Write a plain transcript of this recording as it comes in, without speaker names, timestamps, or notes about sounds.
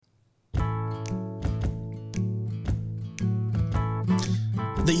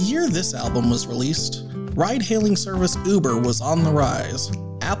The year this album was released, ride-hailing service Uber was on the rise.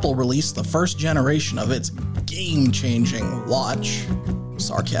 Apple released the first generation of its game-changing watch.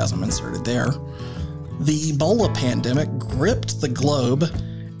 Sarcasm inserted there. The Ebola pandemic gripped the globe,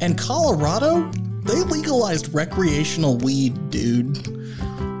 and Colorado, they legalized recreational weed, dude.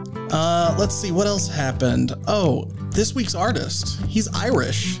 Let's see, what else happened? Oh, this week's artist, he's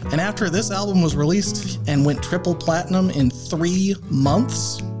Irish, and after this album was released and went triple platinum in 3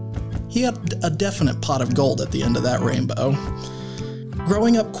 months, he had a definite pot of gold at the end of that rainbow.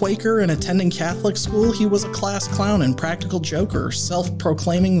 Growing up Quaker and attending Catholic school, he was a class clown and practical joker,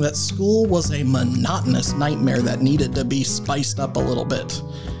 self-proclaiming that school was a monotonous nightmare that needed to be spiced up a little bit.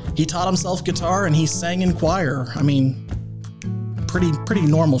 He taught himself guitar and he sang in choir. I mean, pretty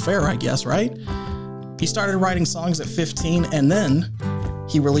normal fare, I guess, right? He started writing songs at 15, and then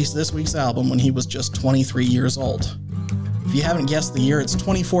he released this week's album when he was just 23 years old. If you haven't guessed the year, it's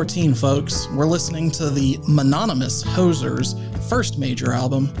 2014, folks. We're listening to the mononymous Hozier's first major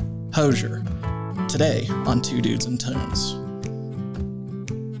album, Hozier, today on Two Dudes and Tunes.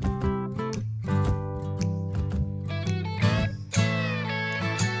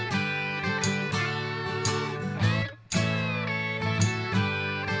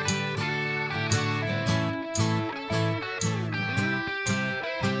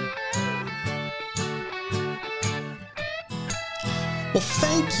 Well,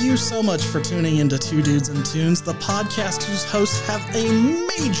 thank you so much for tuning into Two Dudes and Tunes, the podcast whose hosts have a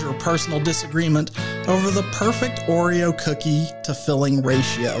major personal disagreement over the perfect Oreo cookie to filling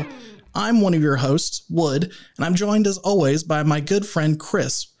ratio. I'm one of your hosts, Wood, and I'm joined as always by my good friend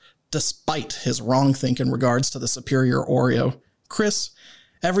Chris, despite his wrong think in regards to the superior Oreo. Chris,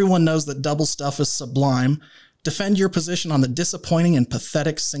 everyone knows that double stuff is sublime. Defend your position on the disappointing and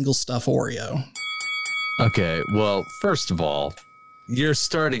pathetic single stuff Oreo. Okay, well, first of all, you're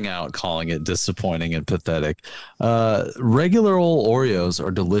starting out calling it disappointing and pathetic. Regular old Oreos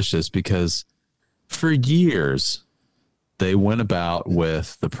are delicious because for years they went about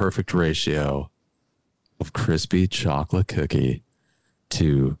with the perfect ratio of crispy chocolate cookie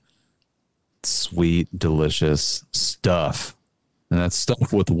to sweet, delicious stuff. And that's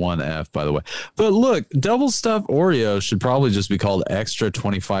stuff with one F, by the way. But look, double stuffed Oreo should probably just be called extra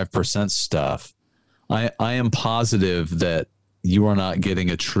 25% stuff. I am positive that you are not getting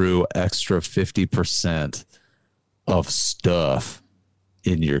a true extra 50% of stuff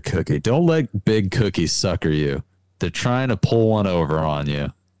in your cookie. Don't let big cookies sucker you. They're trying to pull one over on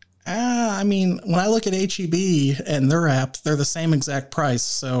you. I mean, when I look at HEB and their app, they're the same exact price.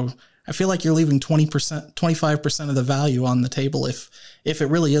 So I feel like you're leaving 20%, 25% of the value on the table. If it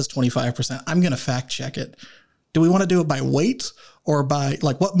really is 25%, I'm going to fact check it. Do we want to do it by weight or by,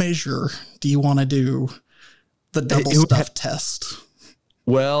 like, what measure do you want to do the double stuff test?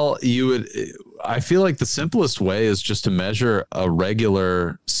 Well, I feel like the simplest way is just to measure a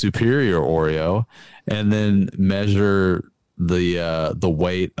regular superior Oreo and then measure the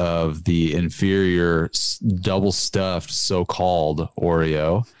weight of the inferior double stuffed so-called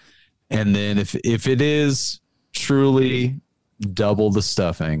Oreo. And then if it is truly double the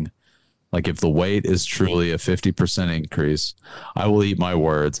stuffing, like if the weight is truly a 50% increase, I will eat my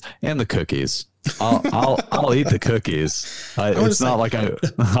words and the cookies. I'll eat the cookies. It's not like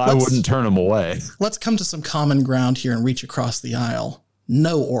I wouldn't turn them away. Let's come to some common ground here and reach across the aisle.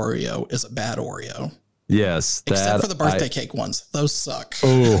 No Oreo is a bad Oreo. Yes. Except for the birthday cake ones. Those suck.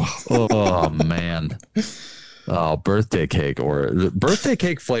 Oh man. Oh, birthday cake or birthday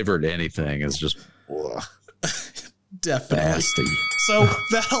cake flavored anything is just definitely nasty. So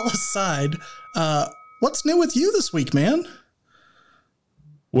that all aside, what's new with you this week, man?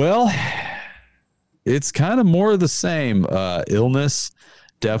 Well, it's kind of more of the same. Illness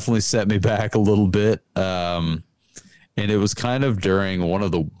definitely set me back a little bit. And it was kind of during one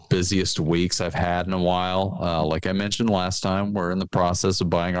of the busiest weeks I've had in a while. Like I mentioned last time, we're in the process of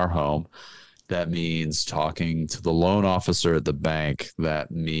buying our home. That means talking to the loan officer at the bank.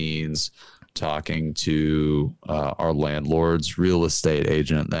 That means talking to our landlord's real estate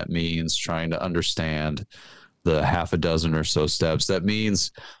agent. That means trying to understand the half a dozen or so steps. That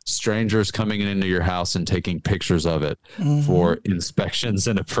means strangers coming into your house and taking pictures of it for inspections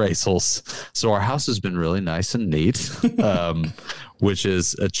and appraisals. So our house has been really nice and neat, which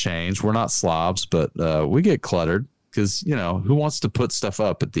is a change. We're not slobs, but we get cluttered because, you know, who wants to put stuff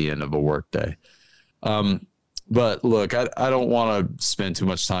up at the end of a workday? But look, I don't want to spend too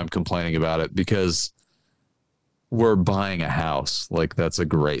much time complaining about it because we're buying a house. Like, that's a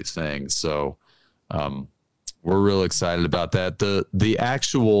great thing. So, we're real excited about that. The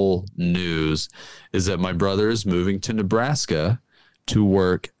actual news is that my brother is moving to Nebraska to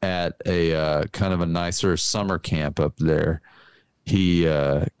work at a kind of a nicer summer camp up there. He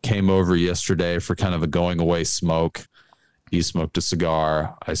came over yesterday for kind of a going away smoke. He smoked a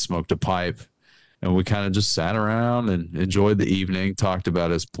cigar. I smoked a pipe. And we kind of just sat around and enjoyed the evening, talked about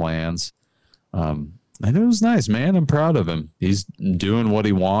his plans. And it was nice, man. I'm proud of him. He's doing what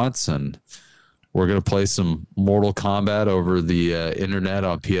he wants, and we're going to play some Mortal Kombat over the internet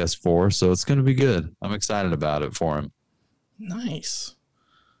on PS4, so it's going to be good. I'm excited about it for him. Nice.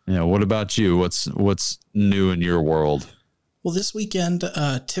 Yeah, what about you? What's new in your world? Well, this weekend,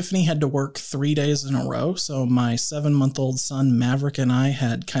 Tiffany had to work 3 days in a row, so my 7-month-old son, Maverick, and I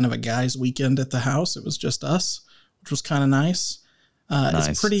had kind of a guy's weekend at the house. It was just us, which was kind of nice. Nice.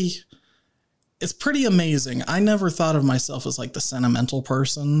 It's pretty amazing. I never thought of myself as like the sentimental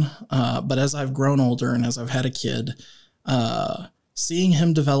person, but as I've grown older and as I've had a kid, seeing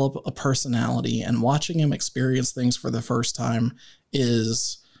him develop a personality and watching him experience things for the first time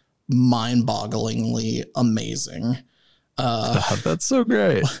is mind-bogglingly amazing. That's so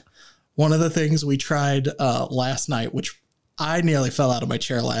great. One of the things we tried last night, which I nearly fell out of my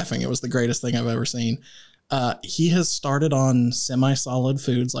chair laughing. It was the greatest thing I've ever seen. He has started on semi-solid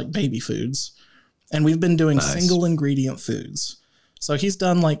foods like baby foods. And we've been doing single ingredient foods. So he's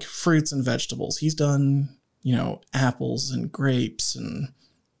done like fruits and vegetables. He's done, apples and grapes and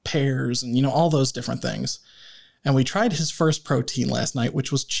pears and, all those different things. And we tried his first protein last night,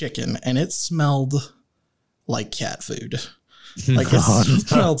 which was chicken, and it smelled like cat food. Like it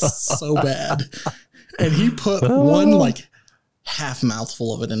smelled so bad. And he put one like half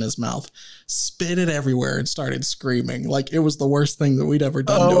mouthful of it in his mouth, spit it everywhere, and started screaming like it was the worst thing that we'd ever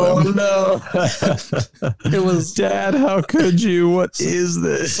done to him. No. It was, Dad, how could you? What is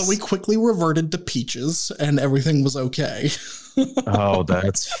this? So we quickly reverted to peaches and everything was okay. Oh,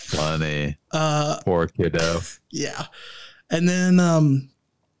 that's funny. Poor kiddo. Yeah. And then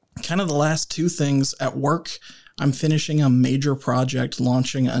kind of the last two things at work, I'm finishing a major project,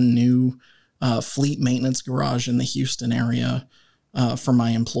 launching a new fleet maintenance garage in the Houston area for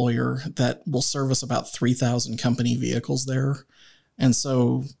my employer that will service about 3,000 company vehicles there. And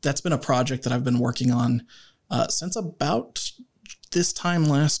so that's been a project that I've been working on since about this time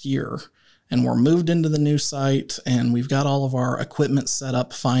last year. And we're moved into the new site, and we've got all of our equipment set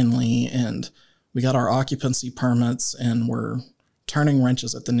up finally, and we got our occupancy permits, and we're turning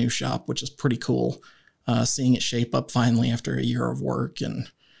wrenches at the new shop, which is pretty cool, seeing it shape up finally after a year of work and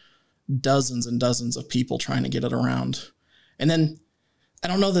dozens and dozens of people trying to get it around. And then I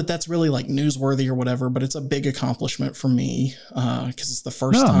don't know that that's really like newsworthy or whatever, but it's a big accomplishment for me because it's the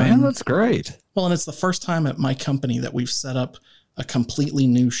first time. Man, that's great. Well, and it's the first time at my company that we've set up a completely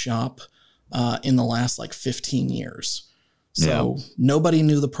new shop in the last like 15 years. So nobody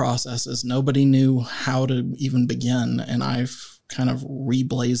knew the processes. Nobody knew how to even begin. And I've kind of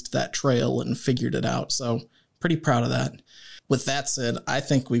reblazed that trail and figured it out. So pretty proud of that. With that said, I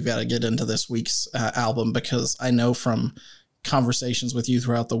think we've got to get into this week's album because I know from conversations with you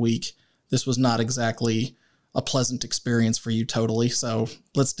throughout the week, this was not exactly a pleasant experience for you totally. So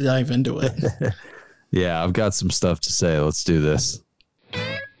let's dive into it. Yeah, I've got some stuff to say. Let's do this.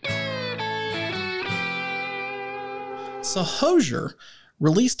 So Hozier,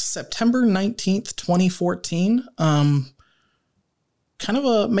 released September 19th, 2014,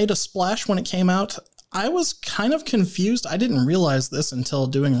 made a splash when it came out. I was kind of confused. I didn't realize this until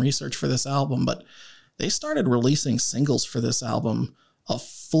doing research for this album, but they started releasing singles for this album a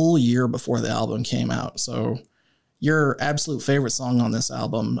full year before the album came out. So your absolute favorite song on this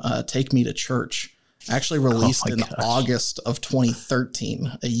album, Take Me to Church, actually released in August of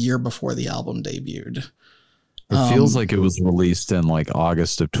 2013, a year before the album debuted. It feels like it was released in like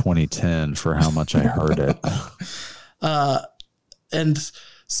August of 2010 for how much I heard it. And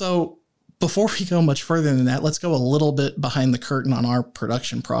so before we go much further than that, let's go a little bit behind the curtain on our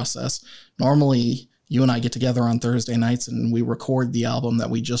production process. Normally, you and I get together on Thursday nights and we record the album that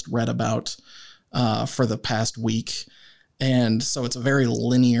we just read about for the past week. And so it's a very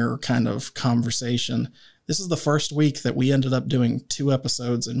linear kind of conversation. This is the first week that we ended up doing 2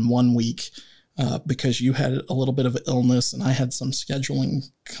 episodes in 1 week because you had a little bit of illness and I had some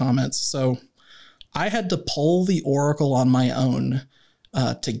scheduling comments. So I had to pull the oracle on my own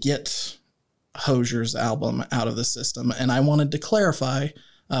to get Hozier's album out of the system. And I wanted to clarify,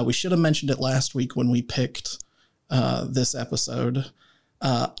 we should have mentioned it last week when we picked this episode.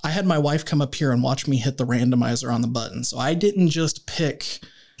 I had my wife come up here and watch me hit the randomizer on the button. So I didn't just pick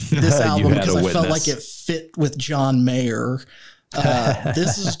this album because I felt like it fit with John Mayer.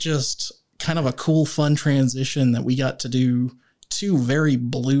 This is just kind of a cool, fun transition that we got to do 2 very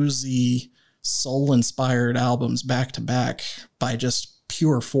bluesy soul-inspired albums back to back by just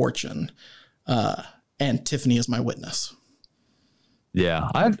pure fortune. And Tiffany is my witness. Yeah,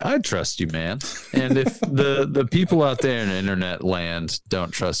 I trust you, man. And if the people out there in internet land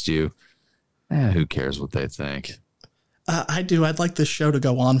don't trust you, who cares what they think? I do. I'd like this show to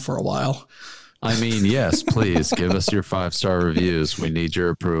go on for a while. I mean, yes, please give us your 5-star reviews. We need your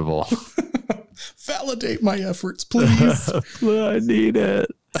approval. Validate my efforts, please. I need it.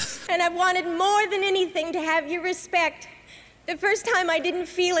 And I've wanted more than anything to have your respect. The first time I didn't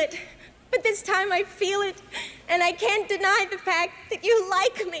feel it, but this time I feel it. And I can't deny the fact that you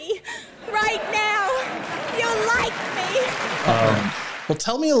like me. Right now, you like me. Well,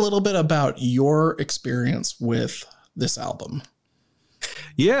 tell me a little bit about your experience with this album.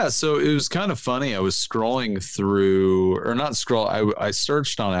 Yeah, so it was kind of funny. I was scrolling through, or not scroll, I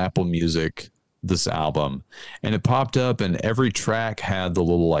searched on Apple Music this album, and it popped up, and every track had the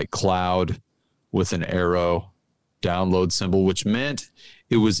little like cloud with an arrow download symbol, which meant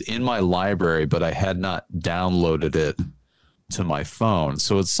it was in my library, but I had not downloaded it to my phone.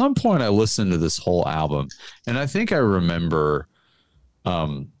 So at some point I listened to this whole album, and I think I remember,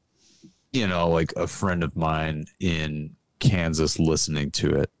 like a friend of mine in Kansas listening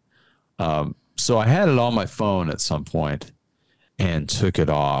to it. So I had it on my phone at some point and took it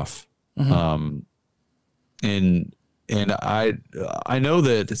off. Mm-hmm. And I know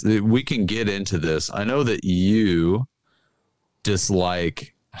that we can get into this. I know that you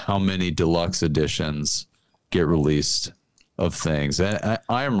dislike how many deluxe editions get released of things. And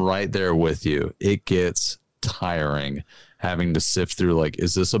I am right there with you. It gets tiring having to sift through, like,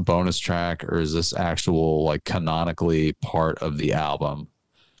 is this a bonus track or is this actual, like, canonically part of the album?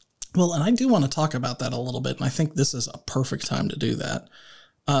 Well, and I do want to talk about that a little bit, and I think this is a perfect time to do that.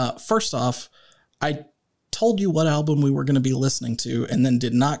 First off, I told you what album we were going to be listening to and then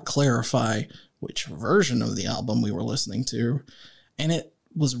did not clarify which version of the album we were listening to. And it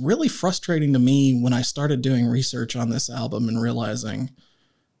was really frustrating to me when I started doing research on this album and realizing,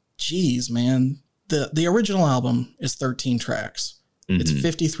 geez, man, the original album is 13 tracks. Mm-hmm. It's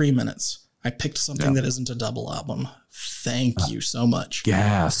 53 minutes. I picked something that isn't a double album. Thank you so much.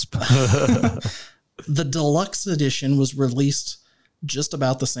 Gasp. The deluxe edition was released just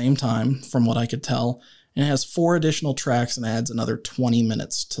about the same time, from what I could tell, and it has 4 additional tracks and adds another 20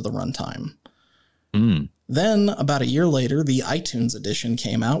 minutes to the runtime. Then, about a year later, the iTunes edition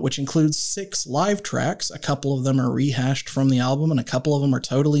came out, which includes 6 live tracks. A couple of them are rehashed from the album, and a couple of them are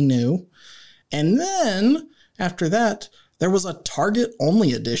totally new. And then, after that, there was a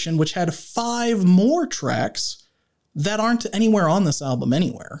Target-only edition, which had 5 more tracks that aren't anywhere on this album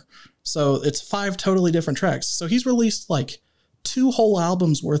anywhere. So it's 5 totally different tracks. So he's released like 2 whole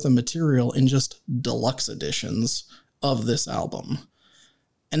albums worth of material in just deluxe editions of this album.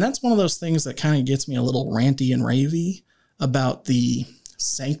 And that's one of those things that kind of gets me a little ranty and ravey about the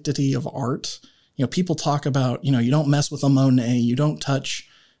sanctity of art. You know, people talk about, you don't mess with a Monet, you don't touch,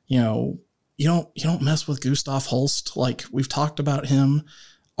 you don't mess with Gustav Holst. Like, we've talked about him.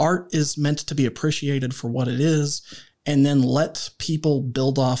 Art is meant to be appreciated for what it is, and then let people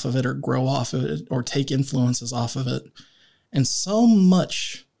build off of it or grow off of it or take influences off of it. And so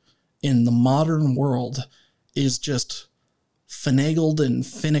much in the modern world is just finagled and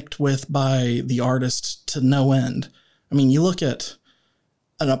finicked with by the artist to no end. I mean, you look at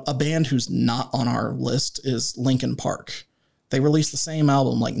a band who's not on our list is Linkin Park. They released the same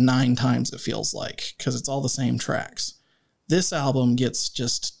album like 9 times, it feels like, because it's all the same tracks. This album gets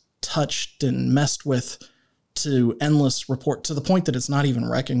just touched and messed with to endless report, to the point that it's not even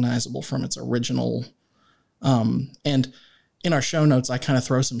recognizable from its original. And in our show notes, I kind of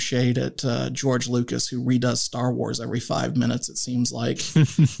throw some shade at George Lucas, who redoes Star Wars every 5 minutes, it seems like.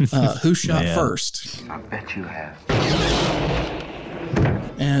 Who shot first? I bet you have.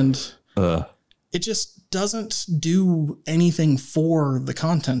 And it just doesn't do anything for the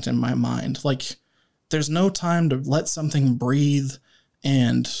content in my mind. Like, there's no time to let something breathe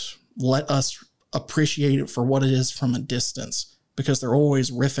and let us appreciate it for what it is from a distance, because they're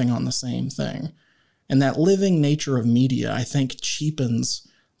always riffing on the same thing. And that living nature of media, I think, cheapens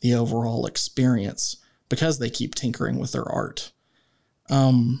the overall experience because they keep tinkering with their art.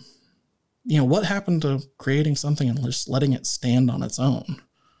 What happened to creating something and just letting it stand on its own?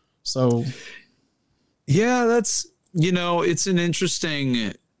 So, yeah, that's, it's an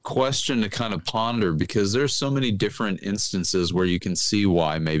interesting question to kind of ponder, because there's so many different instances where you can see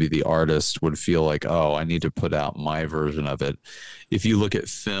why maybe the artist would feel like, oh, I need to put out my version of it. If you look at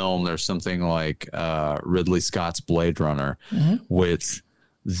film, there's something like Ridley Scott's Blade Runner with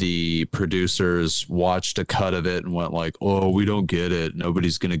the producers watched a cut of it and went like, oh, we don't get it.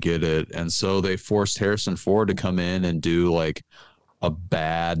 Nobody's going to get it. And so they forced Harrison Ford to come in and do like a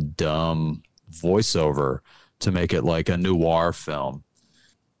bad, dumb voiceover to make it like a noir film.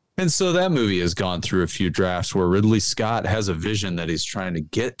 And so that movie has gone through a few drafts where Ridley Scott has a vision that he's trying to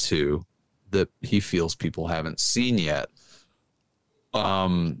get to that he feels people haven't seen yet.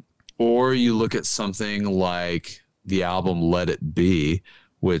 Or you look at something like the album Let It Be,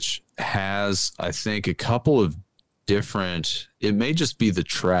 which has, I think, a couple of different, it may just be the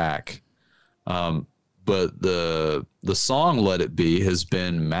track, but the song Let It Be has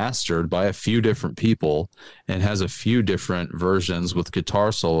been mastered by a few different people and has a few different versions with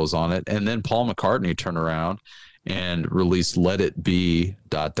guitar solos on it. And then Paul McCartney turned around and released Let It Be ...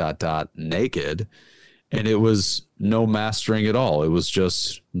 naked. And it was no mastering at all. It was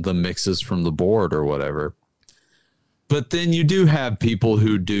just the mixes from the board or whatever. But then you do have people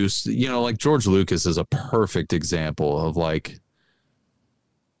who do, you know, like George Lucas is a perfect example of like,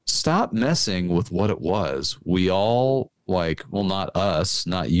 stop messing with what it was. We all like, well, not us,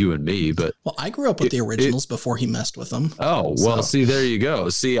 not you and me, but well, I grew up with the originals before he messed with them. Oh, well, see, there you go.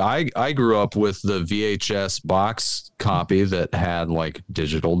 See, I grew up with the VHS box copy that had like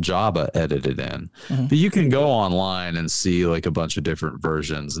digital Java edited in. Mm-hmm. But you can go online and see like a bunch of different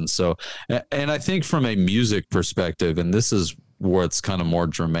versions. And so, and I think from a music perspective, and this is where it's kind of more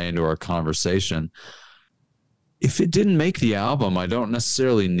germane to our conversation, if it didn't make the album, I don't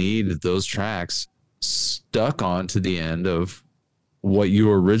necessarily need those tracks stuck on to the end of what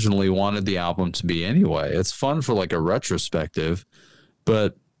you originally wanted the album to be anyway. It's fun for like a retrospective,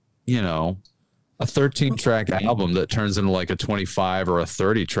 but you know, a 13-track album that turns into like a 25 or a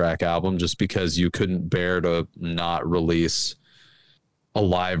 30-track album just because you couldn't bear to not release a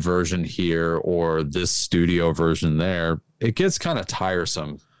live version here or this studio version there, it gets kind of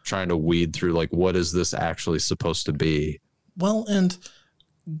tiresome trying to weed through like, what is this actually supposed to be? Well, and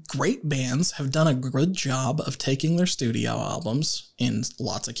great bands have done a good job of taking their studio albums, in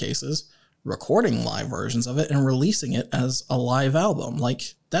lots of cases, recording live versions of it and releasing it as a live album.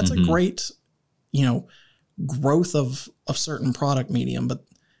 Like, that's a great, you know, growth of certain product medium. But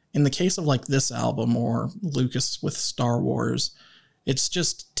in the case of like this album or Lucas with Star Wars, it's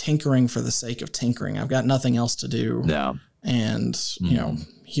just tinkering for the sake of tinkering. I've got nothing else to do. Yeah. And, you know,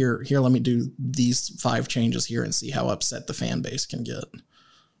 here, let me do these 5 changes here and see how upset the fan base can get.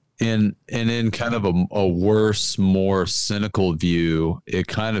 And in kind of a worse, more cynical view, it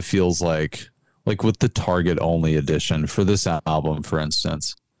kind of feels like with the Target only edition for this album, for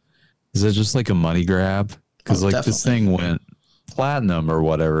instance, is it just like a money grab? Because this thing went platinum or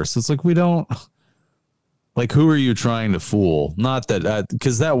whatever. So it's like, we don't, like, who are you trying to fool? Not that,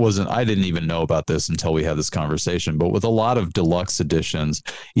 because that wasn't, I didn't even know about this until we had this conversation, but with a lot of deluxe editions,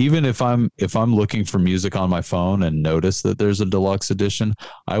 even if I'm looking for music on my phone and notice that there's a deluxe edition,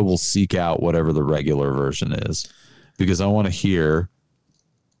 I will seek out whatever the regular version is, because I want to hear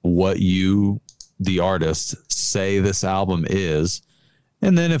what you, the artist, say this album is.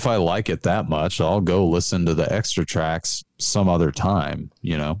 And then if I like it that much, I'll go listen to the extra tracks some other time,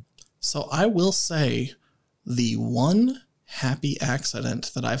 you know? So I will say, the one happy accident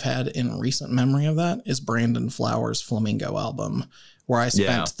that I've had in recent memory of that is Brandon Flowers' Flamingo album, where I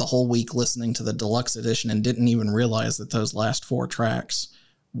spent the whole week listening to the deluxe edition and didn't even realize that those last 4 tracks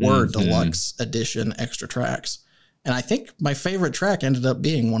were deluxe edition extra tracks. And I think my favorite track ended up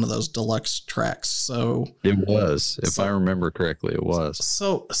being one of those deluxe tracks. So it was, if I remember correctly, it was.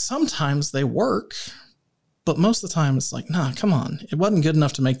 So sometimes they work, but most of the time it's like, nah, come on. It wasn't good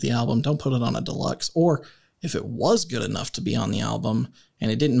enough to make the album. Don't put it on a deluxe. Or if it was good enough to be on the album and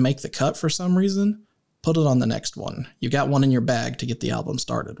it didn't make the cut for some reason, put it on the next one. You got one in your bag to get the album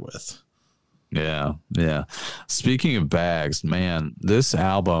started with. Yeah, yeah. Speaking of bags, man, this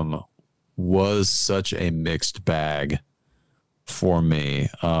album was such a mixed bag for me.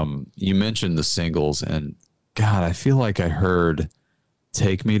 You mentioned the singles, and God, I feel like I heard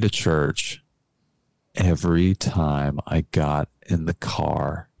Take Me to Church every time I got in the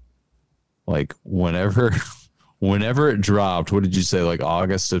car. Like whenever it dropped, what did you say? Like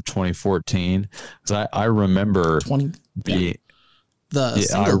August of 2014? Because I remember the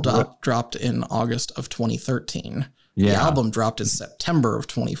single dropped in August of 2013. Yeah. The album dropped in September of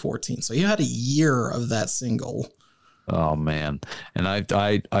 2014. So you had a year of that single. Oh man. And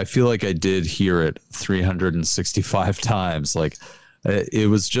I feel like I did hear it 365 times. Like it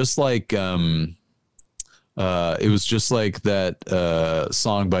was just like that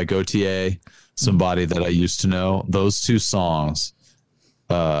song by Gautier, Somebody That I Used to Know. Those 2 songs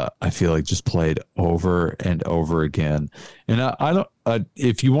I feel like just played over and over again. And I don't,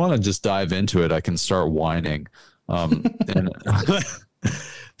 if you want to just dive into it, I can start whining. And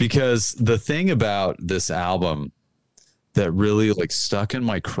because the thing about this album that really like stuck in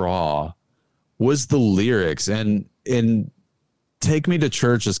my craw was the lyrics, and Take Me to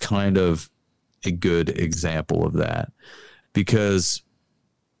Church is kind of a good example of that, because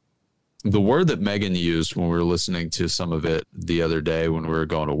the word that Megan used when we were listening to some of it the other day when we were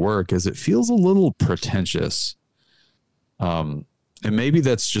going to work is it feels a little pretentious. And maybe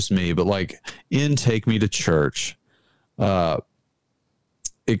that's just me, but like in Take Me to Church,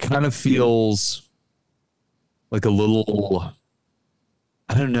 it kind of feels like a little,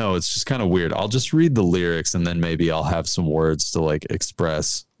 I don't know. It's just kind of weird. I'll just read the lyrics and then maybe I'll have some words to like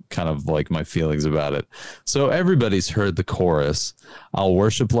express kind of like my feelings about it. So everybody's heard the chorus. I'll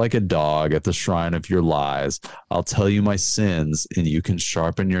worship like a dog at the shrine of your lies. I'll tell you my sins and you can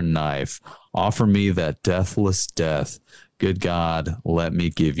sharpen your knife. Offer me that deathless death. Good God, let me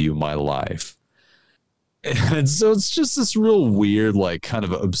give you my life. And so it's just this real weird, like kind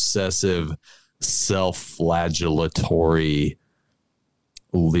of obsessive, self-flagellatory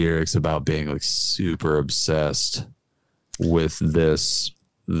lyrics about being like super obsessed with this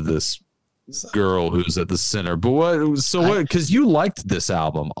girl who's at the center. But what, because you liked this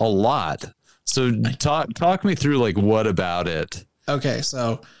album a lot, so talk me through like what about it. Okay,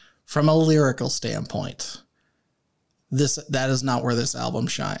 so from a lyrical standpoint, that is not where this album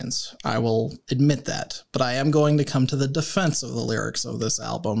shines. I will admit that, but I am going to come to the defense of the lyrics of this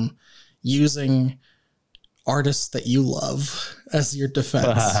album using artists that you love as your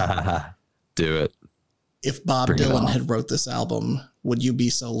defense. Do it. If Bob Dylan had wrote this album, would you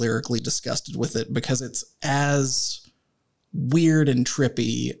be so lyrically disgusted with it? Because it's as weird and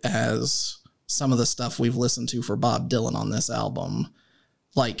trippy as some of the stuff we've listened to for Bob Dylan on this album.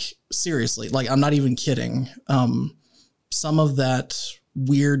 Like, seriously, like, I'm not even kidding. Some of that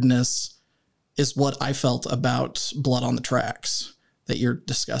weirdness is what I felt about Blood on the Tracks that you're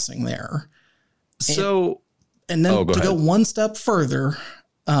discussing there. So, and then go one step further,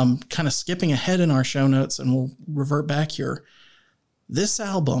 kind of skipping ahead in our show notes, and we'll revert back here. This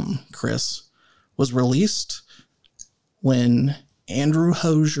album, Chris, was released when Andrew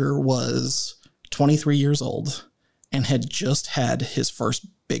Hozier was 23 years old and had just had his first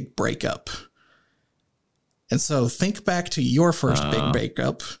big breakup. And so think back to your first big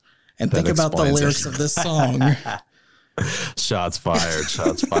breakup and think about the lyrics of this song. Shots fired.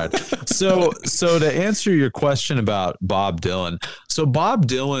 So to answer your question about Bob Dylan, so Bob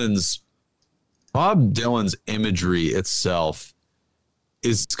Dylan's imagery itself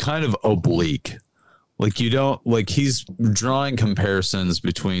is kind of oblique. Like, you don't, like, he's drawing comparisons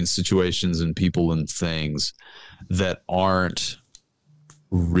between situations and people and things that aren't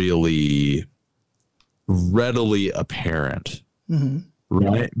really readily apparent. Mm-hmm.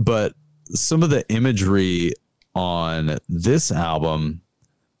 Right. But some of the imagery on this album,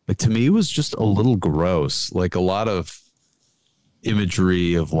 like, to me, was just a little gross. Like, a lot of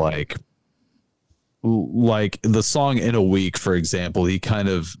imagery of like the song In a Week, for example, he kind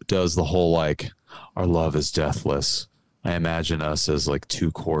of does the whole like, our love is deathless. I imagine us as like two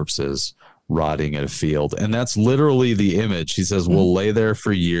corpses rotting in a field. And that's literally the image. He says, we'll lay there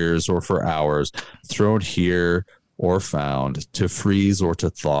for years or for hours, thrown here or found, to freeze or to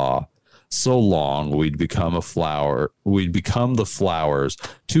thaw. So long we'd become a flower. We'd become the flowers.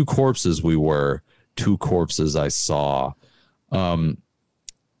 Two corpses we were, two corpses I saw. And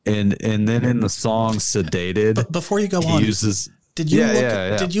then in the song Sedated, but before you go on, uses, did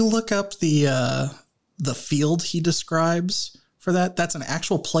you look up the field he describes for that? That's an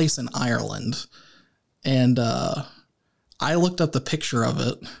actual place in Ireland. And I looked up the picture of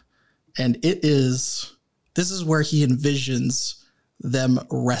it, and this is where he envisions them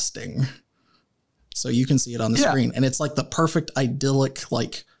resting. So you can see it on the screen. And it's like the perfect idyllic,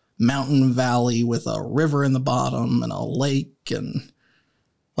 like, mountain valley with a river in the bottom and a lake. And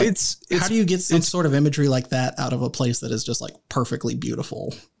like, how do you get some sort of imagery like that out of a place that is just like perfectly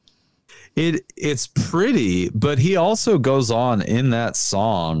beautiful? It's pretty, but he also goes on in that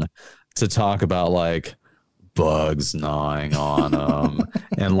song to talk about like bugs gnawing on him.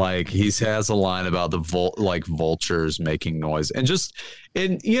 And like, he has a line about the vultures making noise, and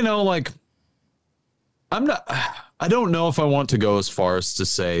you know, like, I don't know if I want to go as far as to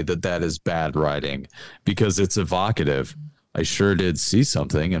say that is bad writing, because it's evocative. I sure did see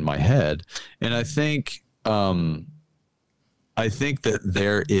something in my head. And I think that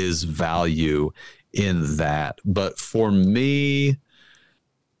there is value in that. But for me,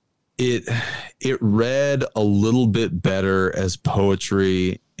 it read a little bit better as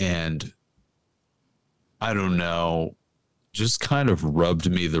poetry, and I don't know, just kind of rubbed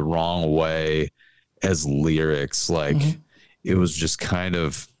me the wrong way as lyrics. Like it was just kind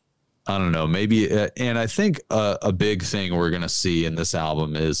of, I don't know, maybe. And I think a big thing we're going to see in this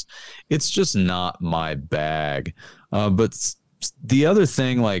album is it's just not my bag. But the other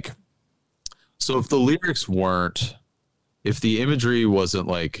thing, like, so if the lyrics weren't, if the imagery wasn't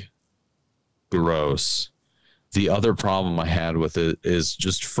like gross, the other problem I had with it is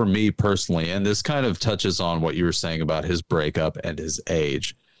just for me personally, and this kind of touches on what you were saying about his breakup and his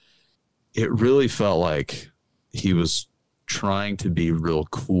age. It really felt like he was trying to be real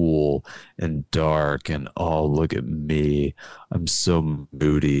cool and dark and, oh, look at me, I'm so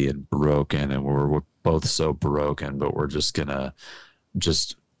moody and broken, and we're both so broken, but we're just gonna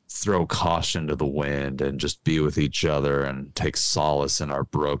just throw caution to the wind and just be with each other and take solace in our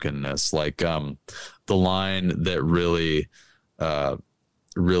brokenness. Like the line that really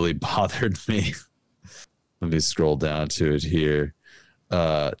bothered me, let me scroll down to it here.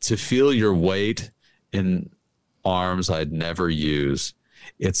 To feel your weight in arms I'd never use,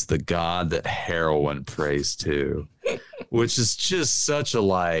 it's the God that heroin prays to, which is just such a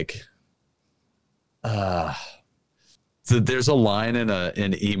like, there's a line in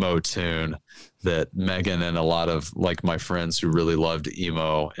an emo tune that Megan and a lot of like my friends who really loved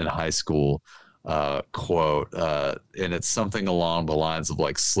emo in high school quote, and it's something along the lines of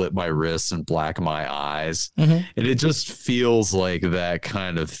like, slit my wrists and black my eyes. And it just feels like that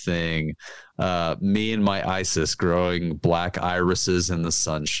kind of thing. Me and my Isis growing black irises in the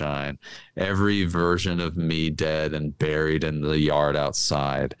sunshine, every version of me dead and buried in the yard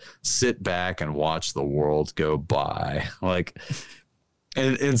outside, sit back and watch the world go by. Like,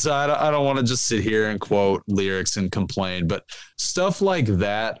 and so I don't want to just sit here and quote lyrics and complain, but stuff like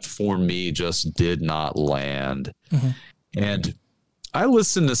that for me just did not land. And I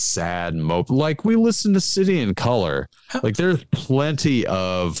listen to sad mope, like we listen to City in Color. Like there's plenty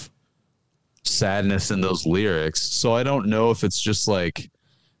of sadness in those lyrics. So I don't know if it's just like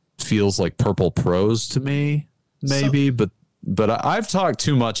feels like purple prose to me, maybe, but I've talked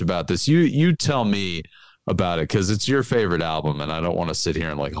too much about this. You tell me about it, because it's your favorite album and I don't want to sit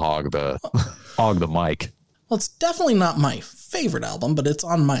here and like hog the mic. Well, it's definitely not my favorite album, but it's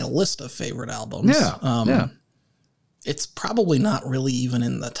on my list of favorite albums. Yeah. It's probably not really even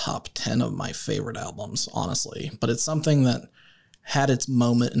in the top 10 of my favorite albums, honestly, but it's something that had its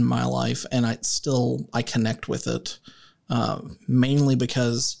moment in my life, and I connect with it, mainly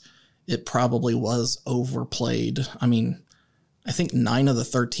because it probably was overplayed. I mean, I think 9 of the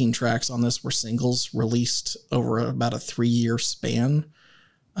 13 tracks on this were singles released over about a 3-year span,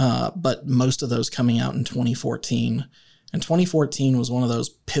 but most of those coming out in 2014. And 2014 was one of those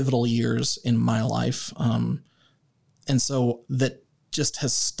pivotal years in my life. And so that just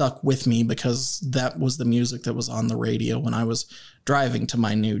has stuck with me because that was the music that was on the radio when I was driving to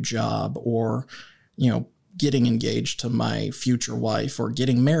my new job, or, getting engaged to my future wife, or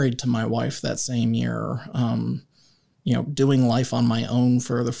getting married to my wife that same year. Doing life on my own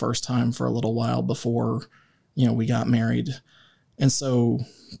for the first time for a little while before, we got married. And so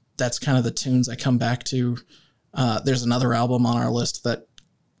that's kind of the tunes I come back to. There's another album on our list that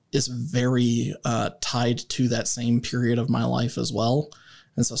is very tied to that same period of my life as well.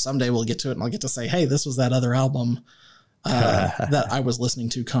 And so someday we'll get to it and I'll get to say, hey, this was that other album that I was listening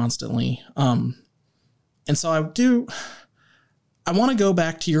to constantly. And so I want to go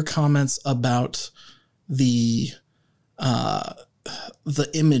back to your comments about the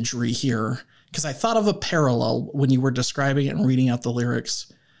imagery here, because I thought of a parallel when you were describing it and reading out the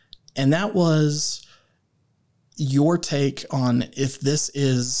lyrics, and that was your take on if this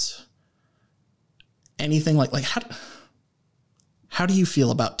is anything like how do you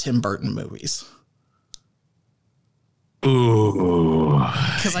feel about Tim Burton movies? Ooh,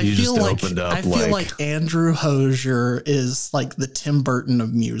 because I feel like Andrew Hozier is like the Tim Burton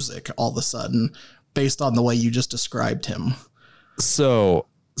of music all of a sudden, based on the way you just described him. So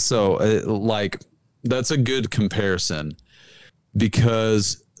like, that's a good comparison,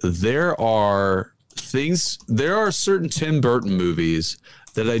 because there are certain Tim Burton movies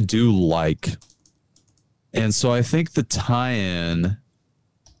that I do like. And so I think the tie-in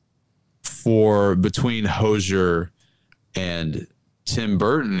between Hozier and Tim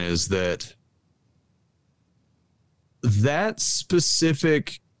Burton is that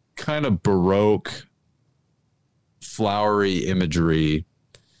specific kind of Baroque, flowery imagery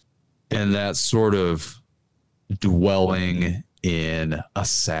and that sort of dwelling in a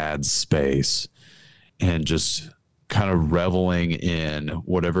sad space and just kind of reveling in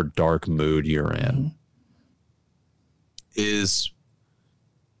whatever dark mood you're in is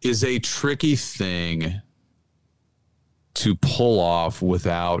a tricky thing to pull off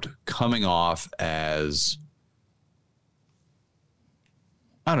without coming off as,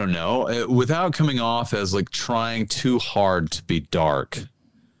 I don't know, without coming off as like trying too hard to be dark.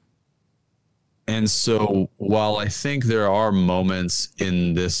 And so while I think there are moments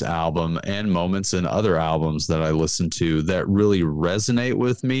in this album and moments in other albums that I listen to that really resonate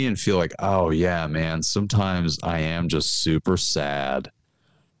with me and feel like, oh yeah, man, sometimes I am just super sad.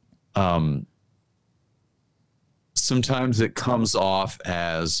 Sometimes it comes off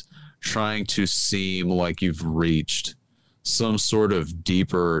as trying to seem like you've reached some sort of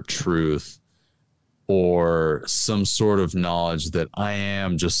deeper truth or some sort of knowledge that I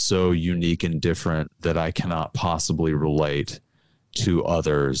am just so unique and different that I cannot possibly relate to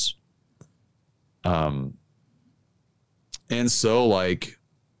others. And so like,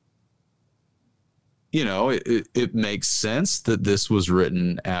 you know, it makes sense that this was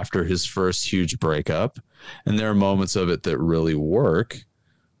written after his first huge breakup, and there are moments of it that really work.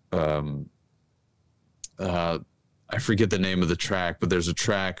 I forget the name of the track, but there's a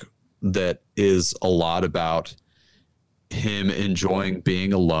track that is a lot about him enjoying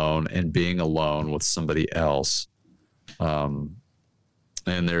being alone and being alone with somebody else. And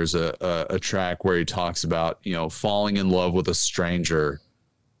there's a track where he talks about, you know, falling in love with a stranger,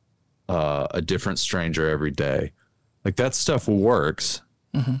 a different stranger every day. Like that stuff works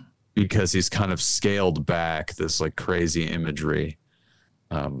because he's kind of scaled back this like crazy imagery.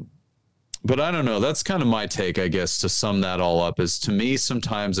 But I don't know. That's kind of my take, I guess, to sum that all up is to me,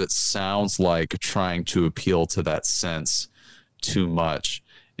 sometimes it sounds like trying to appeal to that sense too much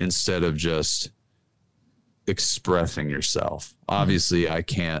instead of just expressing yourself. Obviously, I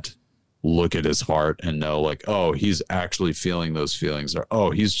can't look at his heart and know like, oh, he's actually feeling those feelings or, oh,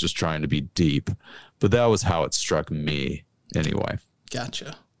 he's just trying to be deep. But that was how it struck me anyway.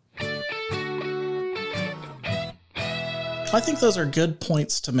 Gotcha. I think those are good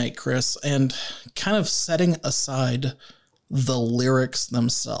points to make, Chris, and kind of setting aside the lyrics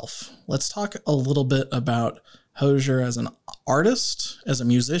themselves. Let's talk a little bit about Hozier as an artist, as a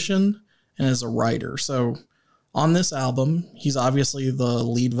musician, and as a writer. So on this album, he's obviously the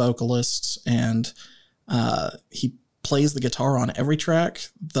lead vocalist, and he plays the guitar on every track,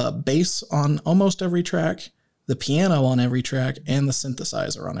 the bass on almost every track, the piano on every track, and the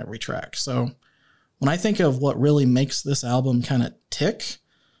synthesizer on every track. So when I think of what really makes this album kind of tick,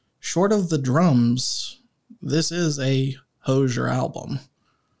 short of the drums, this is a Hozier album.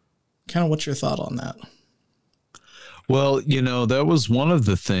 Kind of what's your thought on that? Well, you know, that was one of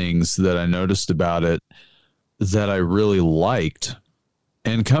the things that I noticed about it that I really liked.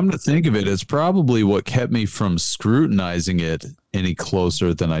 And come to think of it, it's probably what kept me from scrutinizing it any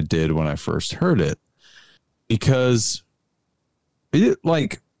closer than I did when I first heard it. Because it,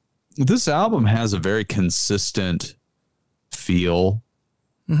 like, this album has a very consistent feel,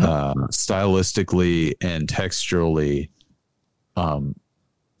 stylistically and texturally.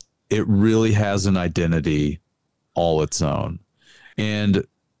 It really has an identity all its own. And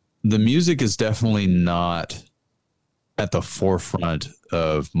the music is definitely not at the forefront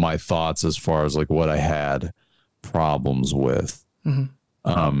of my thoughts as far as like what I had problems with.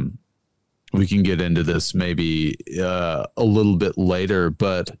 We can get into this maybe a little bit later,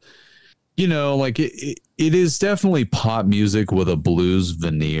 but you know, like it is definitely pop music with a blues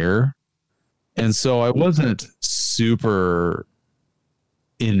veneer. And so I wasn't super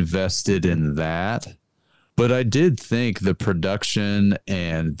invested in that, but I did think the production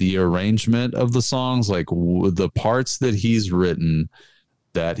and the arrangement of the songs, like the parts that he's written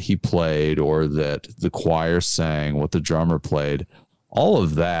that he played or that the choir sang, what the drummer played, all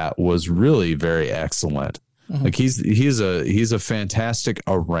of that was really very excellent. Like he's a fantastic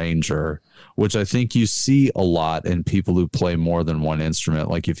arranger, which I think you see a lot in people who play more than one instrument.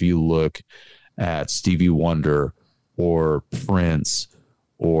 Like if you look at Stevie Wonder or Prince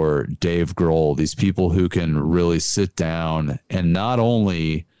or Dave Grohl, these people who can really sit down and not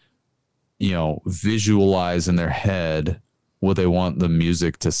only, you know, visualize in their head what they want the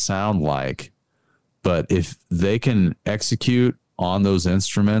music to sound like, but if they can execute on those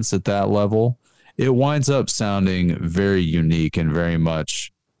instruments at that level, it winds up sounding very unique and very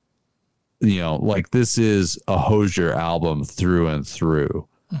much, you know, like this is a Hozier album through and through.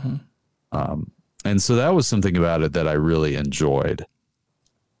 And so that was something about it that I really enjoyed.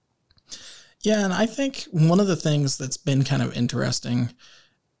 Yeah, and I think one of the things that's been kind of interesting,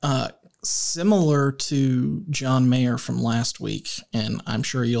 similar to John Mayer from last week, and I'm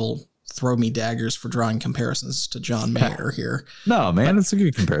sure you'll throw me daggers for drawing comparisons to John Mayer here. No, man, it's a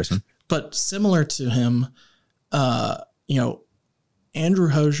good comparison. But similar to him, Andrew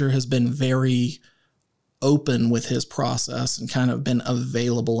Hozier has been very open with his process and kind of been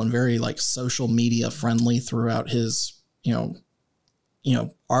available and very like social media friendly throughout his,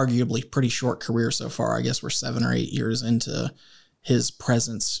 arguably pretty short career so far. I guess we're 7 or 8 years into his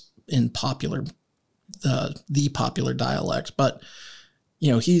presence in the popular dialect. But,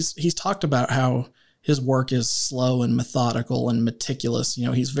 he's talked about how his work is slow and methodical and meticulous.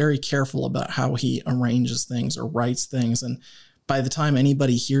 He's very careful about how he arranges things or writes things. And by the time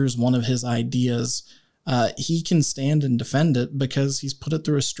anybody hears one of his ideas, he can stand and defend it because he's put it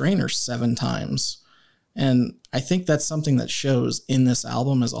through a strainer 7 times. And I think that's something that shows in this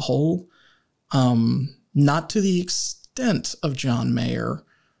album as a whole, not to the extent of John Mayer,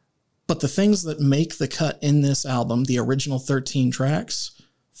 but the things that make the cut in this album, the original 13 tracks,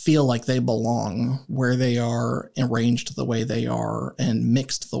 feel like they belong where they are, arranged the way they are, and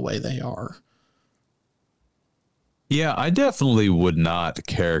mixed the way they are. Yeah, I definitely would not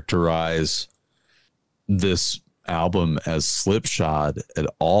characterize this album as slipshod at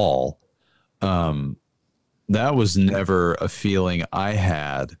all. That was never a feeling I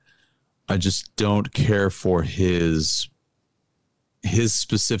had. I just don't care for his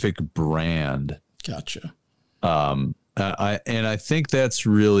specific brand. Gotcha. I think that's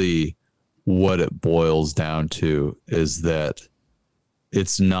really what it boils down to, is that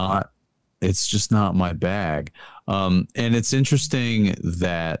it's just not my bag. And it's interesting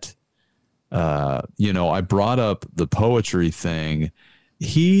that, I brought up the poetry thing.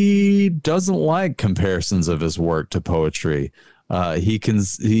 He doesn't like comparisons of his work to poetry.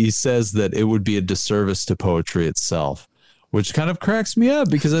 He says that it would be a disservice to poetry itself, which kind of cracks me up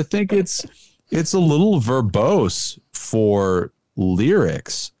because I think it's a little verbose for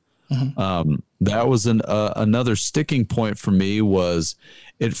lyrics. Mm-hmm. That was another sticking point for me. Was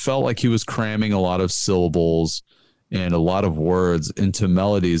it felt like he was cramming a lot of syllables and a lot of words into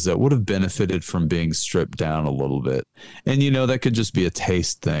melodies that would have benefited from being stripped down a little bit. And, that could just be a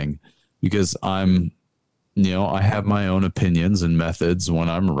taste thing, because I have my own opinions and methods when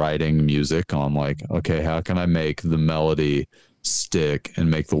I'm writing music on like, okay, how can I make the melody stick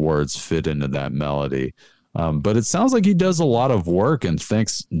and make the words fit into that melody? But it sounds like he does a lot of work and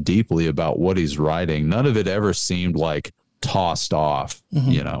thinks deeply about what he's writing. None of it ever seemed like tossed off,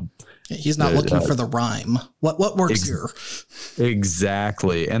 mm-hmm. He's not looking for the rhyme. What works here?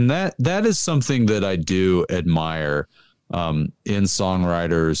 Exactly. And that is something that I do admire in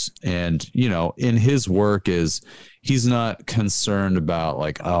songwriters, and, in his work, is he's not concerned about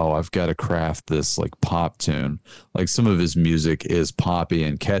like, oh, I've got to craft this like pop tune. Like some of his music is poppy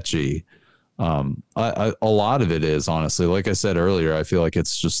and catchy. A lot of it is, honestly, like I said earlier, I feel like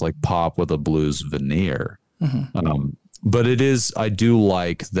it's just like pop with a blues veneer. Mm-hmm. But I do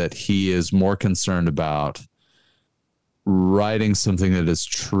like that he is more concerned about writing something that is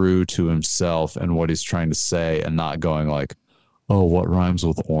true to himself and what he's trying to say, and not going like, oh, what rhymes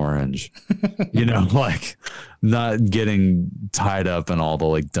with orange? Like not getting tied up in all the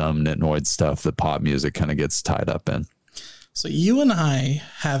like dumb nitnoid stuff that pop music kind of gets tied up in. So you and I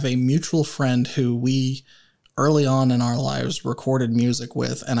have a mutual friend who we early on in our lives recorded music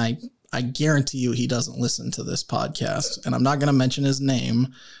with, and I guarantee you he doesn't listen to this podcast, and I'm not going to mention his name,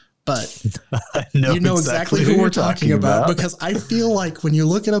 but you know exactly who we're talking about, because I feel like when you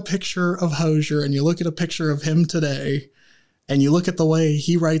look at a picture of Hozier and you look at a picture of him today and you look at the way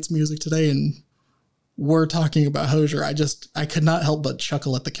he writes music today and we're talking about Hozier, I could not help but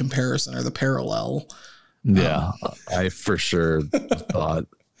chuckle at the comparison or the parallel. Yeah, I for sure thought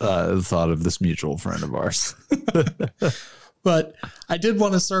of this mutual friend of ours. But I did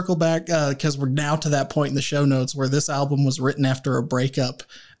want to circle back because we're now to that point in the show notes where this album was written after a breakup.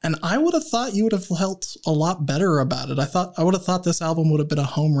 And I would have thought you would have felt a lot better about it. I would have thought this album would have been a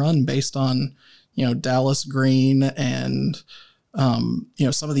home run based on, Dallas Green and,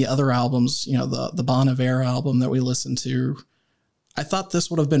 some of the other albums, the Bon Iver album that we listened to. I thought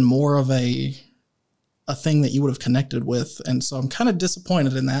this would have been more of a thing that you would have connected with. And so I'm kind of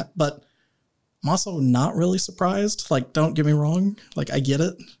disappointed in that, but I'm also not really surprised. Like, don't get me wrong. Like, I get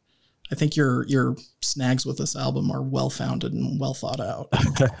it. I think your snags with this album are well-founded and well thought out.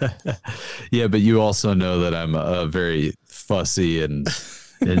 Yeah, but you also know that I'm a very fussy and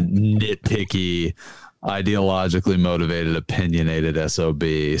nitpicky, ideologically motivated, opinionated SOB.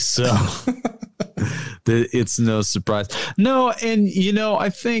 So it's no surprise. No, and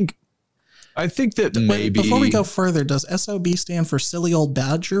I think that maybe... Before we go further, does SOB stand for Silly Old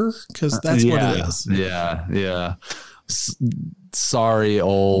Badger? Because that's what it is. Yeah. sorry,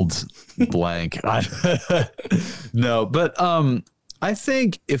 old blank. No, but I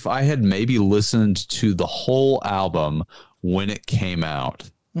think if I had maybe listened to the whole album when it came out,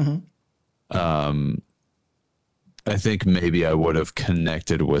 I think maybe I would have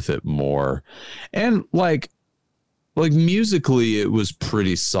connected with it more. And like musically, it was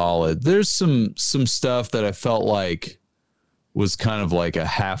pretty solid. There's some stuff that I felt like was kind of like a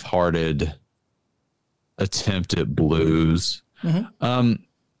half-hearted attempt at blues.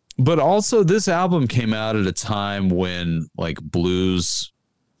 But also this album came out at a time when like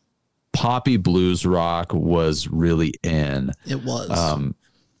poppy blues rock was really in. It was.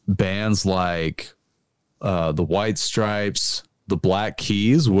 Bands like the White Stripes, the Black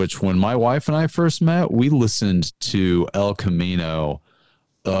Keys, which when my wife and I first met, we listened to El Camino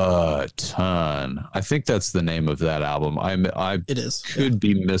a ton. I think that's the name of that album. It is. Could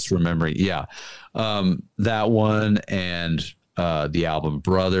be misremembering. Yeah. That one and the album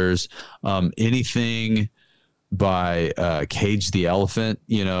Brothers. Anything by Cage the Elephant,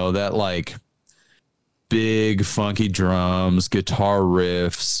 that like big funky drums, guitar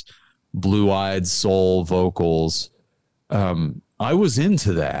riffs, blue-eyed soul vocals. I was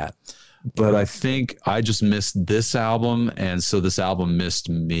into that, but I think I just missed this album, and so this album missed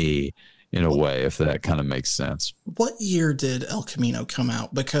me in a way, if that kind of makes sense. What year did El Camino come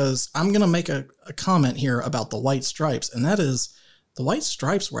out? Because I'm going to make a comment here about the White Stripes, and that is the White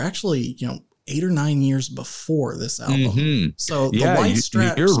Stripes were actually, 8 or 9 years before this album. So the White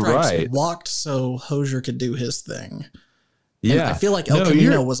Stripes right. walked so Hozier could do his thing. Yeah. And I feel like El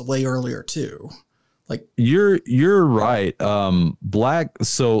Camino was way earlier too. Like you're right.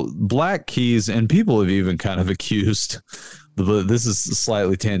 Black Keys, and people have even kind of accused, this is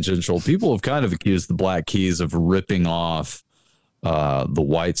slightly tangential. People have kind of accused the Black Keys of ripping off the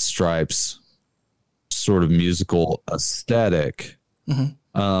White Stripes sort of musical aesthetic. But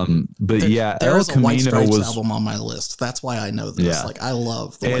there El is a White Camino Stripes album on my list. That's why I know this. Yeah. Like I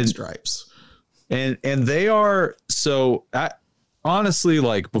love the White Stripes. And they are so honestly,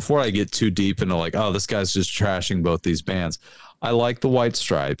 like before I get too deep into like, oh, this guy's just trashing both these bands. I like the White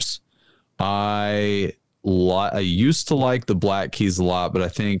Stripes. I used to like the Black Keys a lot, but I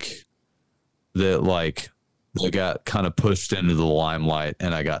think that like they got kind of pushed into the limelight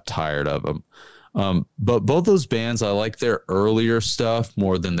and I got tired of them. But both those bands, I like their earlier stuff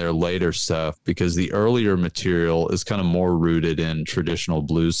more than their later stuff because the earlier material is kind of more rooted in traditional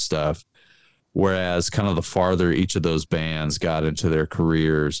blues stuff. Whereas kind of the farther each of those bands got into their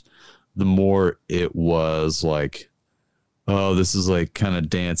careers, the more it was like, oh, this is like kind of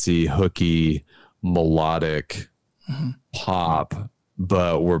dancey, hooky, melodic pop,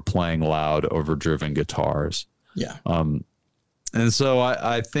 but we're playing loud, overdriven guitars. Yeah. And so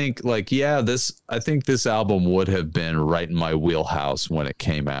I think like, I think this album would have been right in my wheelhouse when it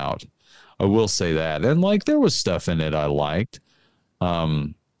came out. I will say that. And like, there was stuff in it I liked.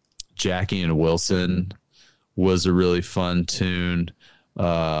 Jackie and Wilson was a really fun tune.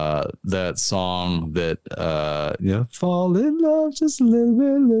 That song that, fall in love just a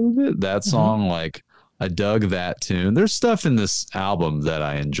little bit. That song, like I dug that tune. There's stuff in this album that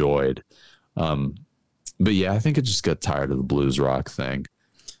I enjoyed. But yeah, I think I just got tired of the blues rock thing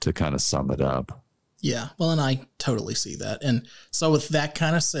to kind of sum it up. Yeah, well, and I totally see that. And so with that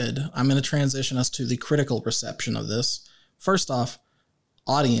kind of said, I'm going to transition us to the critical reception of this. First off,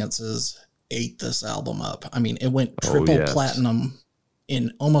 audiences ate this album up. I mean, it went triple platinum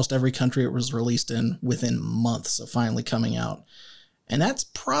in almost every country it was released in within months of finally coming out. And that's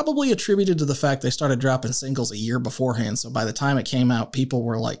probably attributed to the fact they started dropping singles a year beforehand. So by the time it came out, people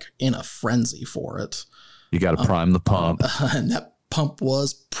were like in a frenzy for it. You got to prime the pump. And that pump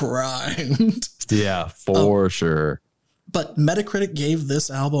was primed. Yeah, for sure. But Metacritic gave this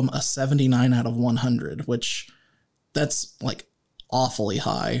album a 79 out of 100, which that's like awfully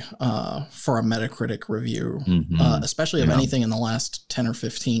high for a Metacritic review, especially of anything in the last 10 or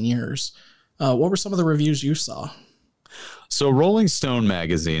 15 years. What were some of the reviews you saw? So Rolling Stone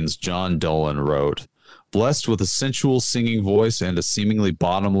magazine's John Dolan wrote, blessed with a sensual singing voice and a seemingly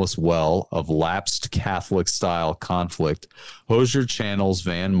bottomless well of lapsed Catholic-style conflict, Hozier channels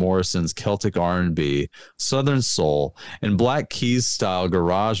Van Morrison's Celtic R&B, Southern soul, and Black Keys-style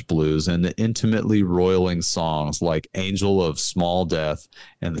garage blues and the intimately roiling songs like Angel of Small Death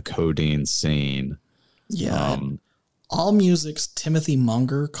and The Codeine Scene. Yeah. AllMusic's Timothy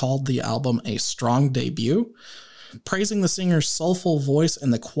Munger called the album a strong debut, praising the singer's soulful voice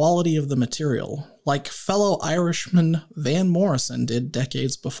and the quality of the material, like fellow Irishman Van Morrison did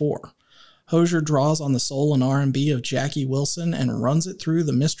decades before. Hozier draws on the soul and R&B of Jackie Wilson and runs it through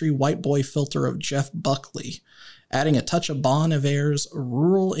the mystery white boy filter of Jeff Buckley, adding a touch of Bon Iver's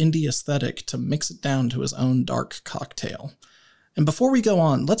rural indie aesthetic to mix it down to his own dark cocktail. And before we go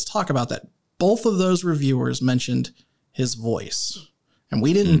on, let's talk about that. Both of those reviewers mentioned his voice, and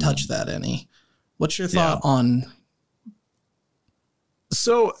we didn't touch that any. What's your thought on?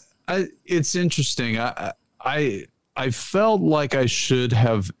 So it's interesting. I felt like I should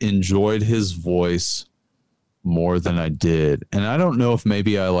have enjoyed his voice more than I did. And I don't know if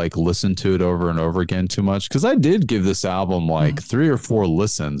maybe I like listened to it over and over again too much, because I did give this album like 3 or 4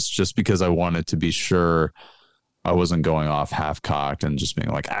 listens just because I wanted to be sure I wasn't going off half-cocked and just being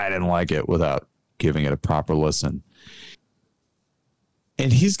like, I didn't like it, without giving it a proper listen.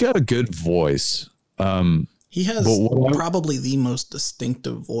 And he's got a good voice. He has probably the most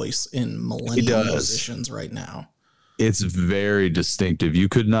distinctive voice in millennial musicians right now. It's very distinctive. You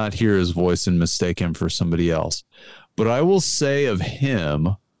could not hear his voice and mistake him for somebody else. But I will say of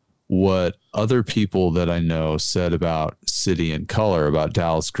him what other people that I know said about City and Color, about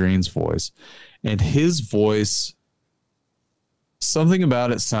Dallas Green's voice. And his voice, something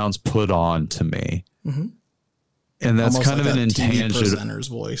about it sounds put on to me. Mm-hmm. And that's almost kind like of an intangible presenter's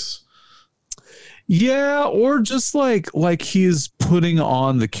voice. Yeah, or just like he's putting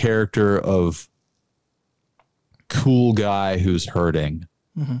on the character of cool guy who's hurting.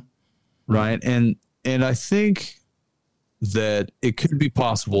 Mm-hmm. Right? And I think that it could be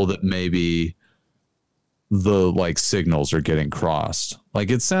possible that maybe the like signals are getting crossed. Like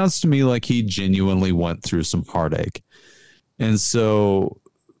it sounds to me like he genuinely went through some heartache. And so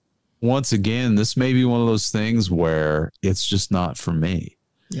once again, this may be one of those things where it's just not for me.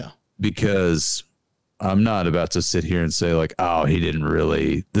 Yeah. Because I'm not about to sit here and say like, oh,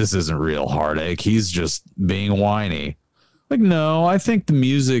 this isn't real heartache. He's just being whiny. Like, no, I think the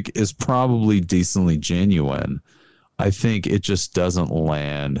music is probably decently genuine. I think it just doesn't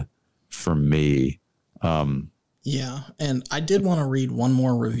land for me. Yeah. And I did want to read one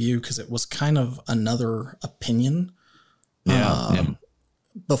more review because it was kind of another opinion. Yeah.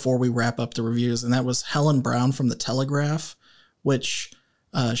 Before we wrap up the reviews. And that was Helen Brown from The Telegraph, which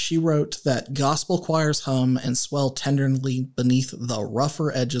she wrote that gospel choirs hum and swell tenderly beneath the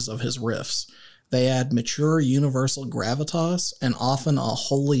rougher edges of his riffs. They add mature universal gravitas and often a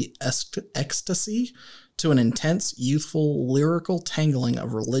holy ecstasy to an intense, youthful, lyrical tangling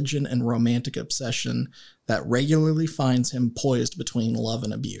of religion and romantic obsession that regularly finds him poised between love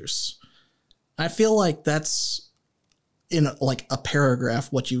and abuse. I feel like that's in like a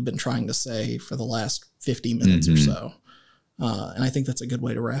paragraph what you've been trying to say for the last 50 minutes or so. And I think that's a good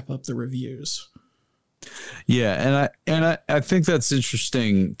way to wrap up the reviews. Yeah, and I think that's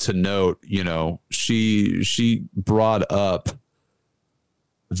interesting to note. You know, she brought up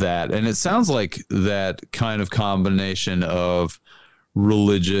that, and it sounds like that kind of combination of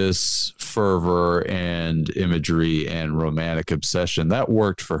religious fervor and imagery and romantic obsession that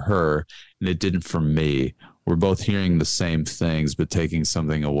worked for her, and it didn't for me. We're both hearing the same things, but taking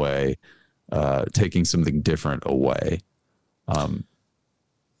something away, taking something different away.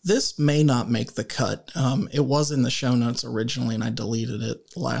 This may not make the cut. It was in the show notes originally, and I deleted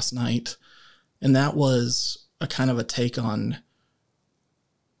it last night. And that was a kind of a take on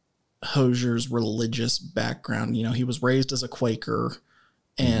Hozier's religious background. You know, he was raised as a Quaker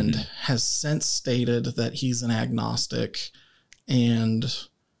and has since stated that he's an agnostic. And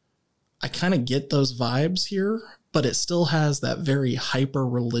I kind of get those vibes here, but it still has that very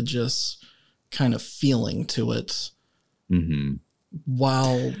hyper-religious kind of feeling to it. Mm-hmm.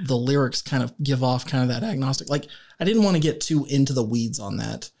 While the lyrics kind of give off kind of that agnostic. Like, I didn't want to get too into the weeds on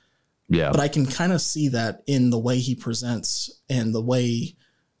that. Yeah. But I can kind of see that in the way he presents and the way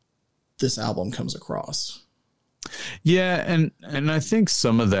this album comes across. Yeah, and I think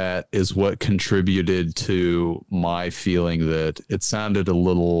some of that is what contributed to my feeling that it sounded a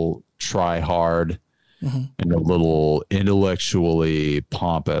little try hard and a little intellectually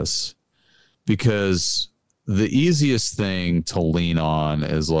pompous, because the easiest thing to lean on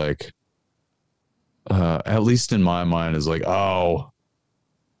is like, at least in my mind, is like, oh,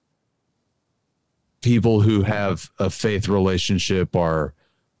 people who have a faith relationship are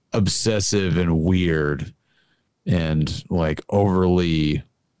obsessive and weird and like overly,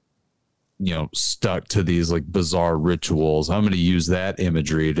 you know, stuck to these like bizarre rituals. I'm going to use that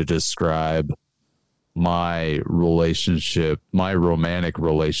imagery to describe my relationship, my romantic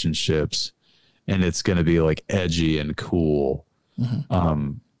relationships. And it's going to be like edgy and cool.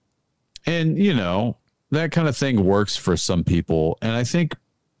 And, you know, that kind of thing works for some people. And I think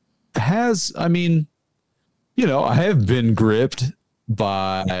I mean, you know, I have been gripped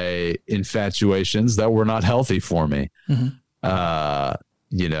by infatuations that were not healthy for me.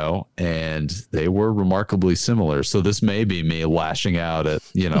 and they were remarkably similar. So this may be me lashing out at,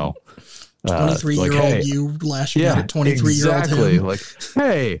 23-year-old you lashing out at 23-year-old exactly. him. Like,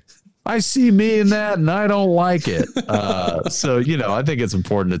 hey, I see me in that and I don't like it. So, I think it's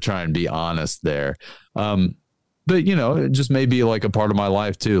important to try and be honest there. But, it just may be like a part of my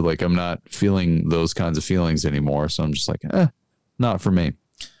life too. Like I'm not feeling those kinds of feelings anymore. So I'm just like, not for me.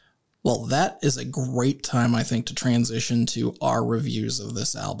 Well, that is a great time, I think, to transition to our reviews of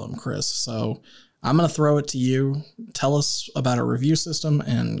this album, Chris. So I'm going to throw it to you. Tell us about our review system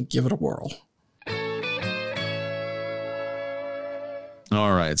and give it a whirl.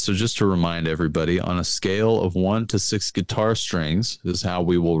 All right. So just to remind everybody, on a scale of 1 to 6 guitar strings is how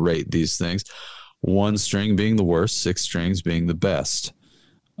we will rate these things. 1 string being the worst, 6 strings being the best.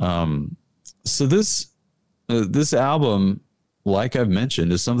 So this album, like I've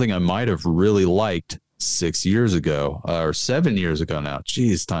mentioned, is something I might have really liked 6 years ago or 7 years ago now.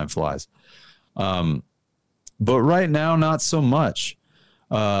 Jeez, time flies. But right now, not so much.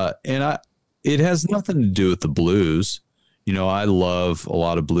 It has nothing to do with the blues. I love a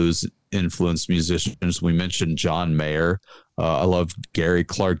lot of blues influenced musicians. We mentioned John Mayer. I love Gary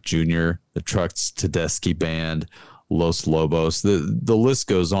Clark Jr., the Trucks Tedeschi Band, Los Lobos. The list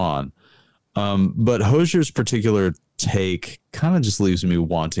goes on. But Hozier's particular take kind of just leaves me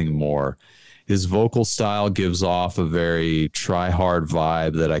wanting more. His vocal style gives off a very try-hard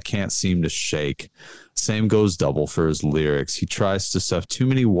vibe that I can't seem to shake. Same goes double for his lyrics. He tries to stuff too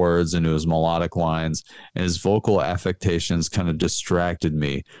many words into his melodic lines, and his vocal affectations kind of distracted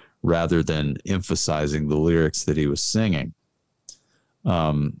me rather than emphasizing the lyrics that he was singing.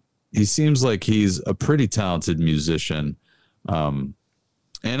 He seems like he's a pretty talented musician, and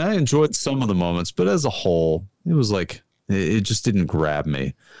I enjoyed some of the moments, but as a whole, it was like it just didn't grab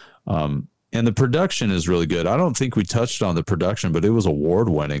me. And the production is really good. I don't think we touched on the production, but it was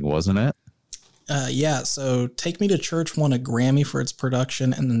award-winning, wasn't it? Yeah, so Take Me to Church won a Grammy for its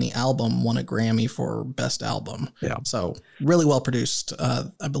production, and then the album won a Grammy for Best Album. Yeah. So really well produced.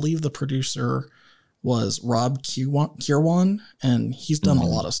 I believe the producer was Rob Kirwan, and he's done a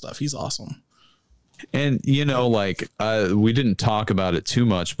lot of stuff. He's awesome. And, we didn't talk about it too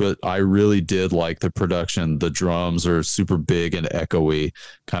much, but I really did like the production. The drums are super big and echoey,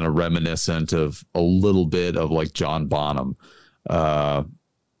 kind of reminiscent of a little bit of like John Bonham.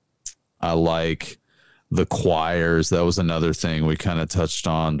 I like the choirs. That was another thing we kind of touched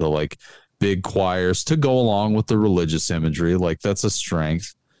on, the like big choirs to go along with the religious imagery. Like that's a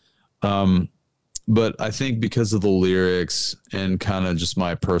strength. But I think because of the lyrics and kind of just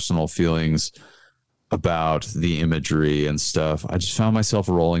my personal feelings about the imagery and stuff, I just found myself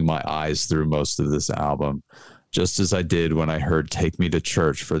rolling my eyes through most of this album, just as I did when I heard Take Me to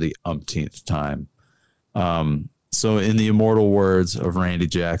Church for the umpteenth time. So in the immortal words of Randy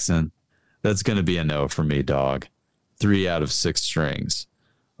Jackson, that's going to be a no for me, dog. 3 out of 6 strings.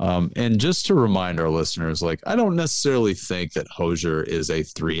 And just to remind our listeners, like, I don't necessarily think that Hozier is a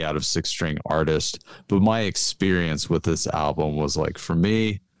 3 out of 6 string artist, but my experience with this album was like, for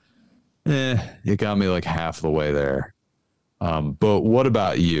me, it got me like half the way there. But what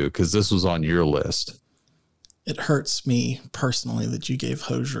about you? Because this was on your list. It hurts me personally that you gave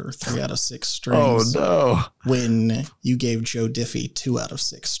Hozier 3 out of 6 strings. Oh, no. When you gave Joe Diffie 2 out of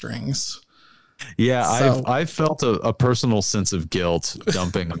 6 strings. Yeah, So, I felt a personal sense of guilt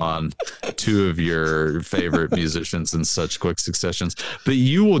dumping on 2 of your favorite musicians in such quick successions. But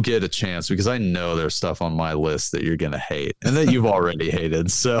you will get a chance because I know there's stuff on my list that you're going to hate and that you've already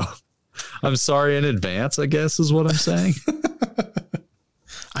hated. So I'm sorry in advance, I guess, is what I'm saying.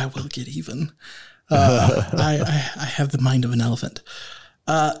 I will get even. I have the mind of an elephant.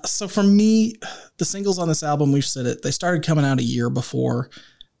 So for me, the singles on this album, we've said it, they started coming out a year before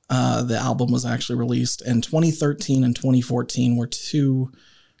the album was actually released. And 2013 and 2014 were 2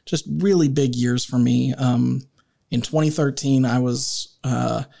 just really big years for me. In 2013, I was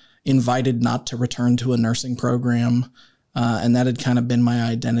invited not to return to a nursing program. And that had kind of been my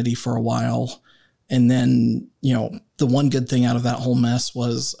identity for a while. And then, the one good thing out of that whole mess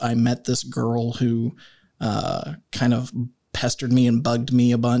was I met this girl who kind of pestered me and bugged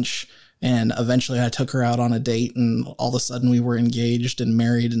me a bunch. And eventually I took her out on a date, and all of a sudden we were engaged and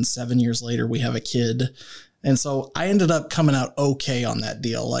married. And 7 years later, we have a kid. And so I ended up coming out okay on that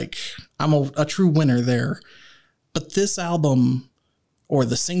deal. Like, I'm a true winner there. But this album, or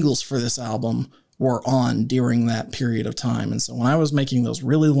the singles for this album, were on during that period of time. And so when I was making those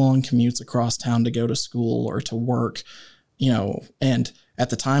really long commutes across town to go to school or to work, and at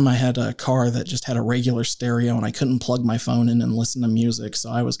the time I had a car that just had a regular stereo and I couldn't plug my phone in and listen to music.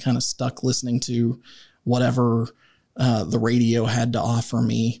 So I was kind of stuck listening to whatever the radio had to offer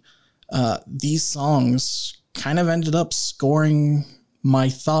me. These songs kind of ended up scoring my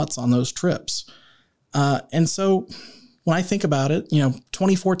thoughts on those trips. And so when I think about it,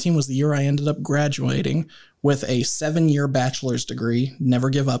 2014 was the year I ended up graduating with a 7-year bachelor's degree. Never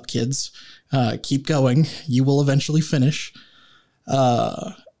give up, kids. Keep going. You will eventually finish.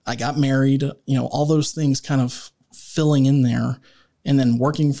 I got married, all those things kind of filling in there. And then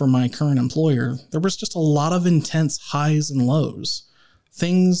working for my current employer, there was just a lot of intense highs and lows.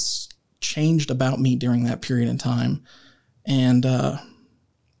 Things changed about me during that period in time. And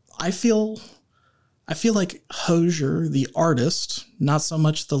I feel like Hozier, the artist, not so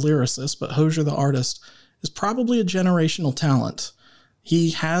much the lyricist, but Hozier, the artist, is probably a generational talent.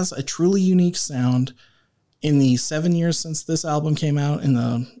 He has a truly unique sound. In the 7 years since this album came out, in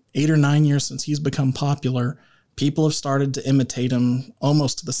the 8 or 9 years since he's become popular, people have started to imitate him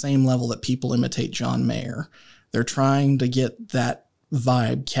almost to the same level that people imitate John Mayer. They're trying to get that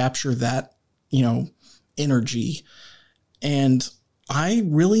vibe, capture that, energy. And I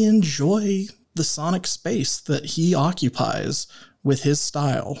really enjoy the sonic space that he occupies with his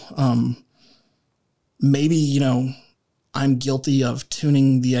style. Maybe, I'm guilty of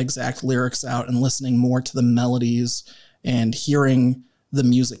tuning the exact lyrics out and listening more to the melodies and hearing the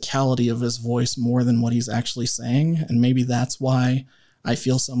musicality of his voice more than what he's actually saying. And maybe that's why I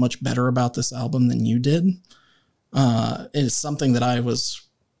feel so much better about this album than you did. It's something that I was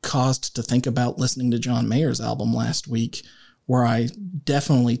caused to think about listening to John Mayer's album last week, where I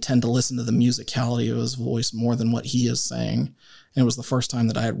definitely tend to listen to the musicality of his voice more than what he is saying. And it was the first time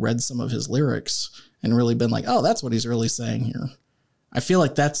that I had read some of his lyrics and really been like, oh, that's what he's really saying here. I feel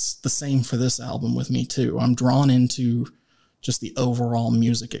like that's the same for this album with me too. I'm drawn into just the overall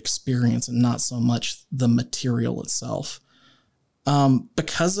music experience and not so much the material itself.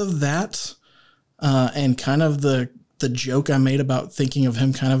 Because of that, and kind of the joke I made about thinking of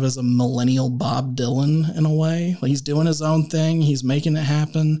him kind of as a millennial Bob Dylan in a way. Like, he's doing his own thing. He's making it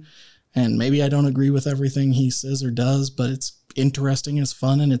happen. And maybe I don't agree with everything he says or does, but it's interesting, it's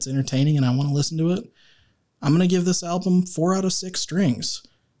fun, and it's entertaining, and I want to listen to it. I'm going to give this album 4 out of 6 strings.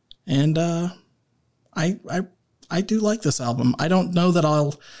 And I do like this album. I don't know that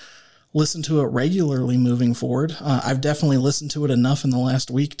I'll listen to it regularly moving forward. I've definitely listened to it enough in the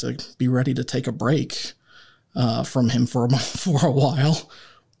last week to be ready to take a break from him for a while.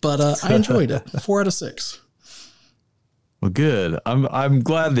 But I enjoyed it. 4 out of 6. Well, good. I'm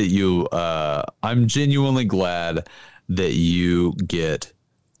glad that you. I'm genuinely glad that you get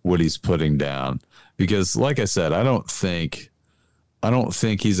what he's putting down, because, like I said, I don't think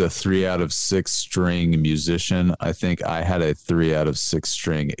he's a 3 out of 6 string musician. I think I had a 3 out of 6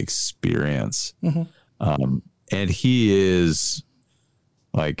 string experience. Mm-hmm. And he is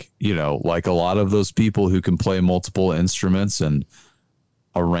like a lot of those people who can play multiple instruments and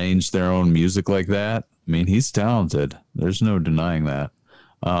arrange their own music like that. I mean, he's talented. There's no denying that.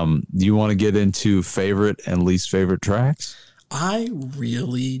 Do you want to get into favorite and least favorite tracks? I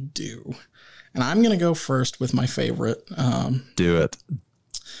really do. And I'm going to go first with my favorite. Do it.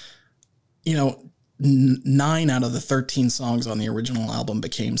 9 out of the 13 songs on the original album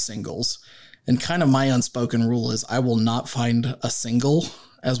became singles. And kind of my unspoken rule is I will not find a single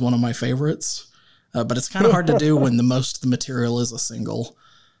as one of my favorites. But it's kind of hard to do when most of the material is a single.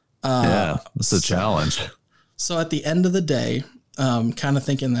 Yeah, it's a challenge. So at the end of the day, kind of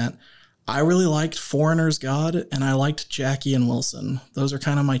thinking that I really liked Foreigner's God and I liked Jackie and Wilson. Those are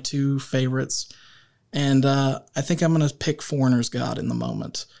kind of my 2 favorites. And I think I'm going to pick Foreigner's God in the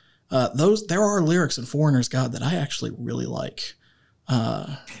moment. There are lyrics in Foreigner's God that I actually really like.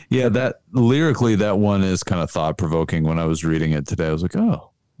 Yeah, that lyrically, that one is kind of thought provoking. When I was reading it today, I was like,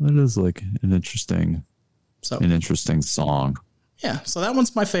 oh, that is like an interesting song. Yeah, so that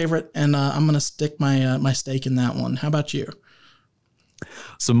one's my favorite, and I'm going to stick my stake in that one. How about you?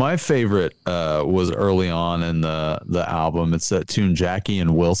 So my favorite was early on in the album. It's that tune Jackie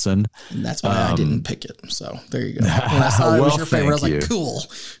and Wilson. And that's why I didn't pick it. So there you go. When I saw it was your favorite, I was like, cool.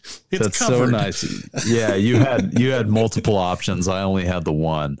 It's That's covered. So nice. Yeah, you had multiple options. I only had the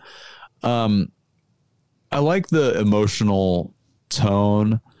one. I like the emotional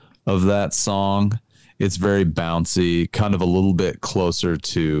tone of that song. It's very bouncy, kind of a little bit closer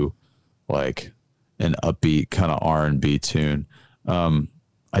to like an upbeat kind of R&B tune.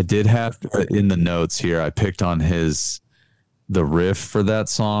 I did have in the notes here, I picked on the riff for that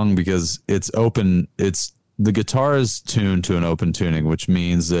song because it's open. The guitar is tuned to an open tuning, which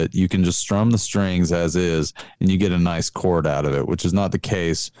means that you can just strum the strings as is and you get a nice chord out of it, which is not the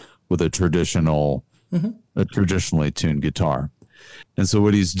case with a traditionally tuned guitar. And so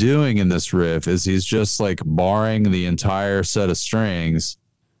what he's doing in this riff is he's just like barring the entire set of strings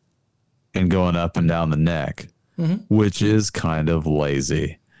and going up and down the neck, which is kind of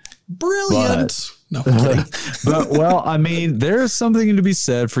lazy. Brilliant. No, I'm kidding. But, well, I mean, there's something to be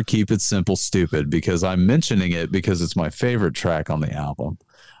said for Keep It Simple Stupid, because I'm mentioning it because it's my favorite track on the album.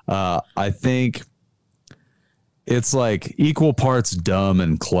 I think it's like equal parts dumb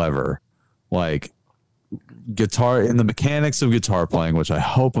and clever. Like guitar, in the mechanics of guitar playing, which I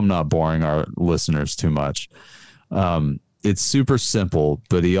hope I'm not boring our listeners too much. It's super simple,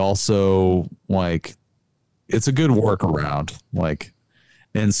 but he also, like, it's a good workaround. Like,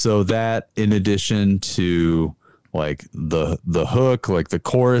 and so that, in addition to like the hook, like the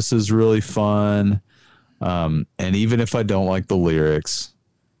chorus is really fun. And even if I don't like the lyrics,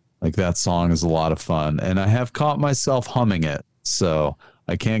 like that song is a lot of fun, and I have caught myself humming it. So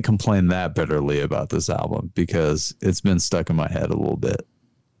I can't complain that bitterly about this album because it's been stuck in my head a little bit.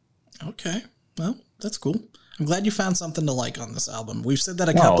 Okay. Well, that's cool. I'm glad you found something to like on this album. We've said that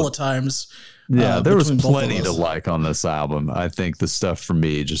a couple of times. Yeah, there was plenty to like on this album. I think the stuff for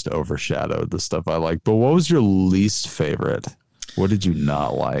me just overshadowed the stuff I like. But what was your least favorite? What did you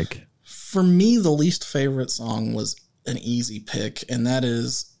not like? For me, the least favorite song was an easy pick, and that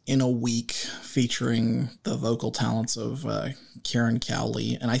is In a Week, featuring the vocal talents of Karen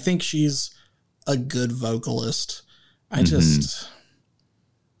Cowley. And I think she's a good vocalist.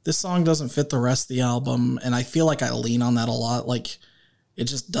 This song doesn't fit the rest of the album, and I feel like I lean on that a lot. Like, it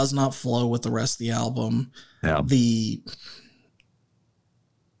just does not flow with the rest of the album. Yeah. The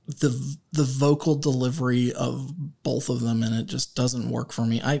vocal delivery of both of them in it just doesn't work for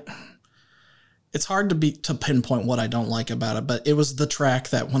me. It's hard to pinpoint what I don't like about it, but it was the track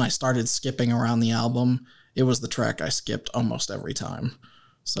that when I started skipping around the album, it was the track I skipped almost every time.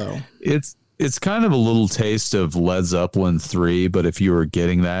 So it's kind of a little taste of Led Zeppelin 3, but if you were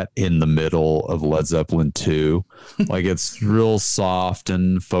getting that in the middle of Led Zeppelin 2, like it's real soft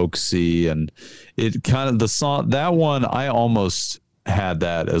and folksy, and it kind of, the song, that one, I almost had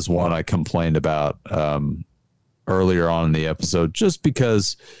that as one I complained about earlier on in the episode, just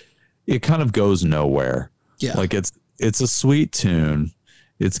because it kind of goes nowhere. Yeah. Like it's a sweet tune.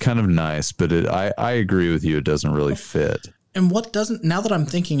 It's kind of nice, but I agree with you. It doesn't really fit. And what doesn't, now that I'm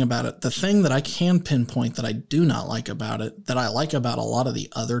thinking about it, the thing that I can pinpoint that I do not like about it, that I like about a lot of the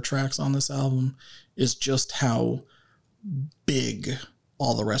other tracks on this album, is just how big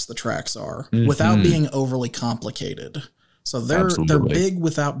all the rest of the tracks are without being overly complicated. So they're big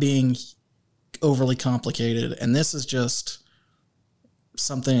without being overly complicated. And this is just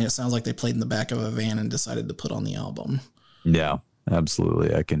something that sounds like they played in the back of a van and decided to put on the album. Yeah,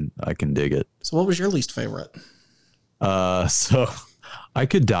 absolutely. I can dig it. So what was your least favorite? So I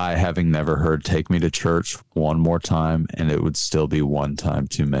could die having never heard Take Me to Church one more time, and it would still be one time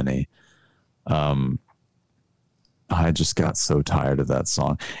too many. I just got so tired of that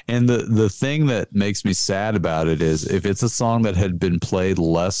song. And the thing that makes me sad about it is if it's a song that had been played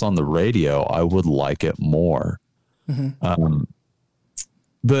less on the radio, I would like it more.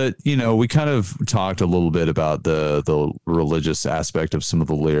 But, you know, we kind of talked a little bit about the religious aspect of some of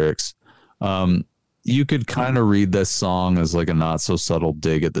the lyrics. You could kind of read this song as like a not so subtle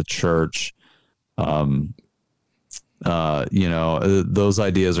dig at the church. You know, those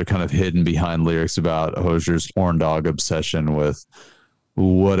ideas are kind of hidden behind lyrics about Hozier's horn dog obsession with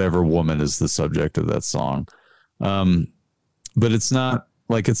whatever woman is the subject of that song. But it's not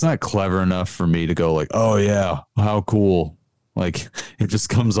clever enough for me to go like, oh yeah, how cool. Like it just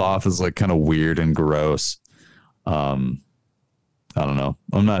comes off as like kind of weird and gross. I don't know.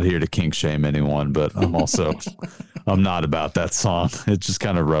 I'm not here to kink shame anyone, but I'm also, I'm not about that song. It just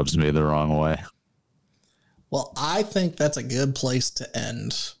kind of rubs me the wrong way. Well, I think that's a good place to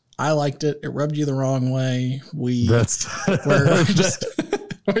end. I liked it. It rubbed you the wrong way. We're just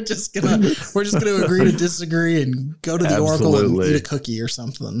gonna agree to disagree and go to the Oracle and eat a cookie or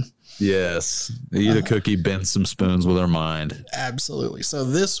something. Yes. Eat a cookie, bend some spoons with our mind. Absolutely. So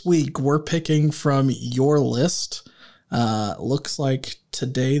this week we're picking from your list. Looks like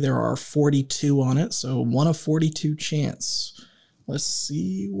today there are 42 on it, so 1 of 42 chance. Let's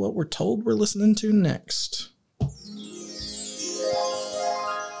see what we're told we're listening to next.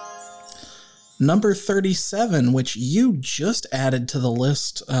 Number 37, which you just added to the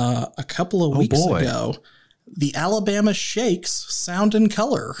list a couple of weeks ago. The Alabama Shakes, Sound and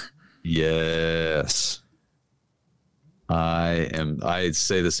Color. Yes. I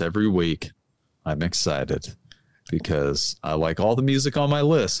say this every week. I'm excited because I like all the music on my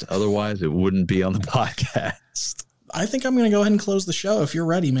list. Otherwise, it wouldn't be on the podcast. I think I'm going to go ahead and close the show if you're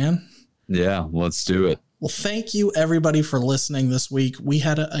ready, man. Yeah, let's do it. Well, thank you everybody for listening this week. We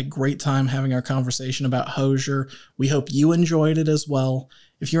had a great time having our conversation about Hozier. We hope you enjoyed it as well.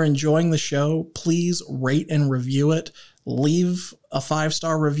 If you're enjoying the show, please rate and review it. Leave a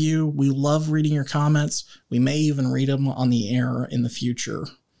 5-star review. We love reading your comments. We may even read them on the air in the future.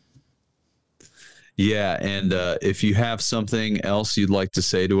 Yeah, and if you have something else you'd like to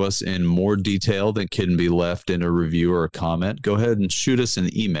say to us in more detail than can be left in a review or a comment, go ahead and shoot us an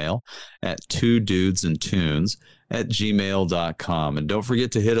email at twodudesandtunes@gmail.com. And don't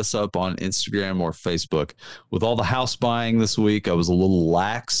forget to hit us up on Instagram or Facebook. With all the house buying this week, I was a little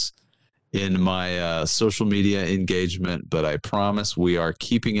lax in my social media engagement, but I promise we are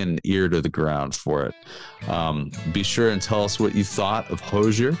keeping an ear to the ground for it. Be sure and tell us what you thought of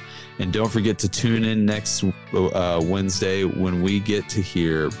Hozier, and don't forget to tune in next Wednesday when we get to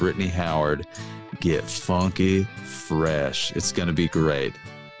hear Brittany Howard get funky fresh. It's going to be great.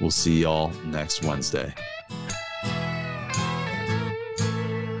 We'll see y'all next Wednesday.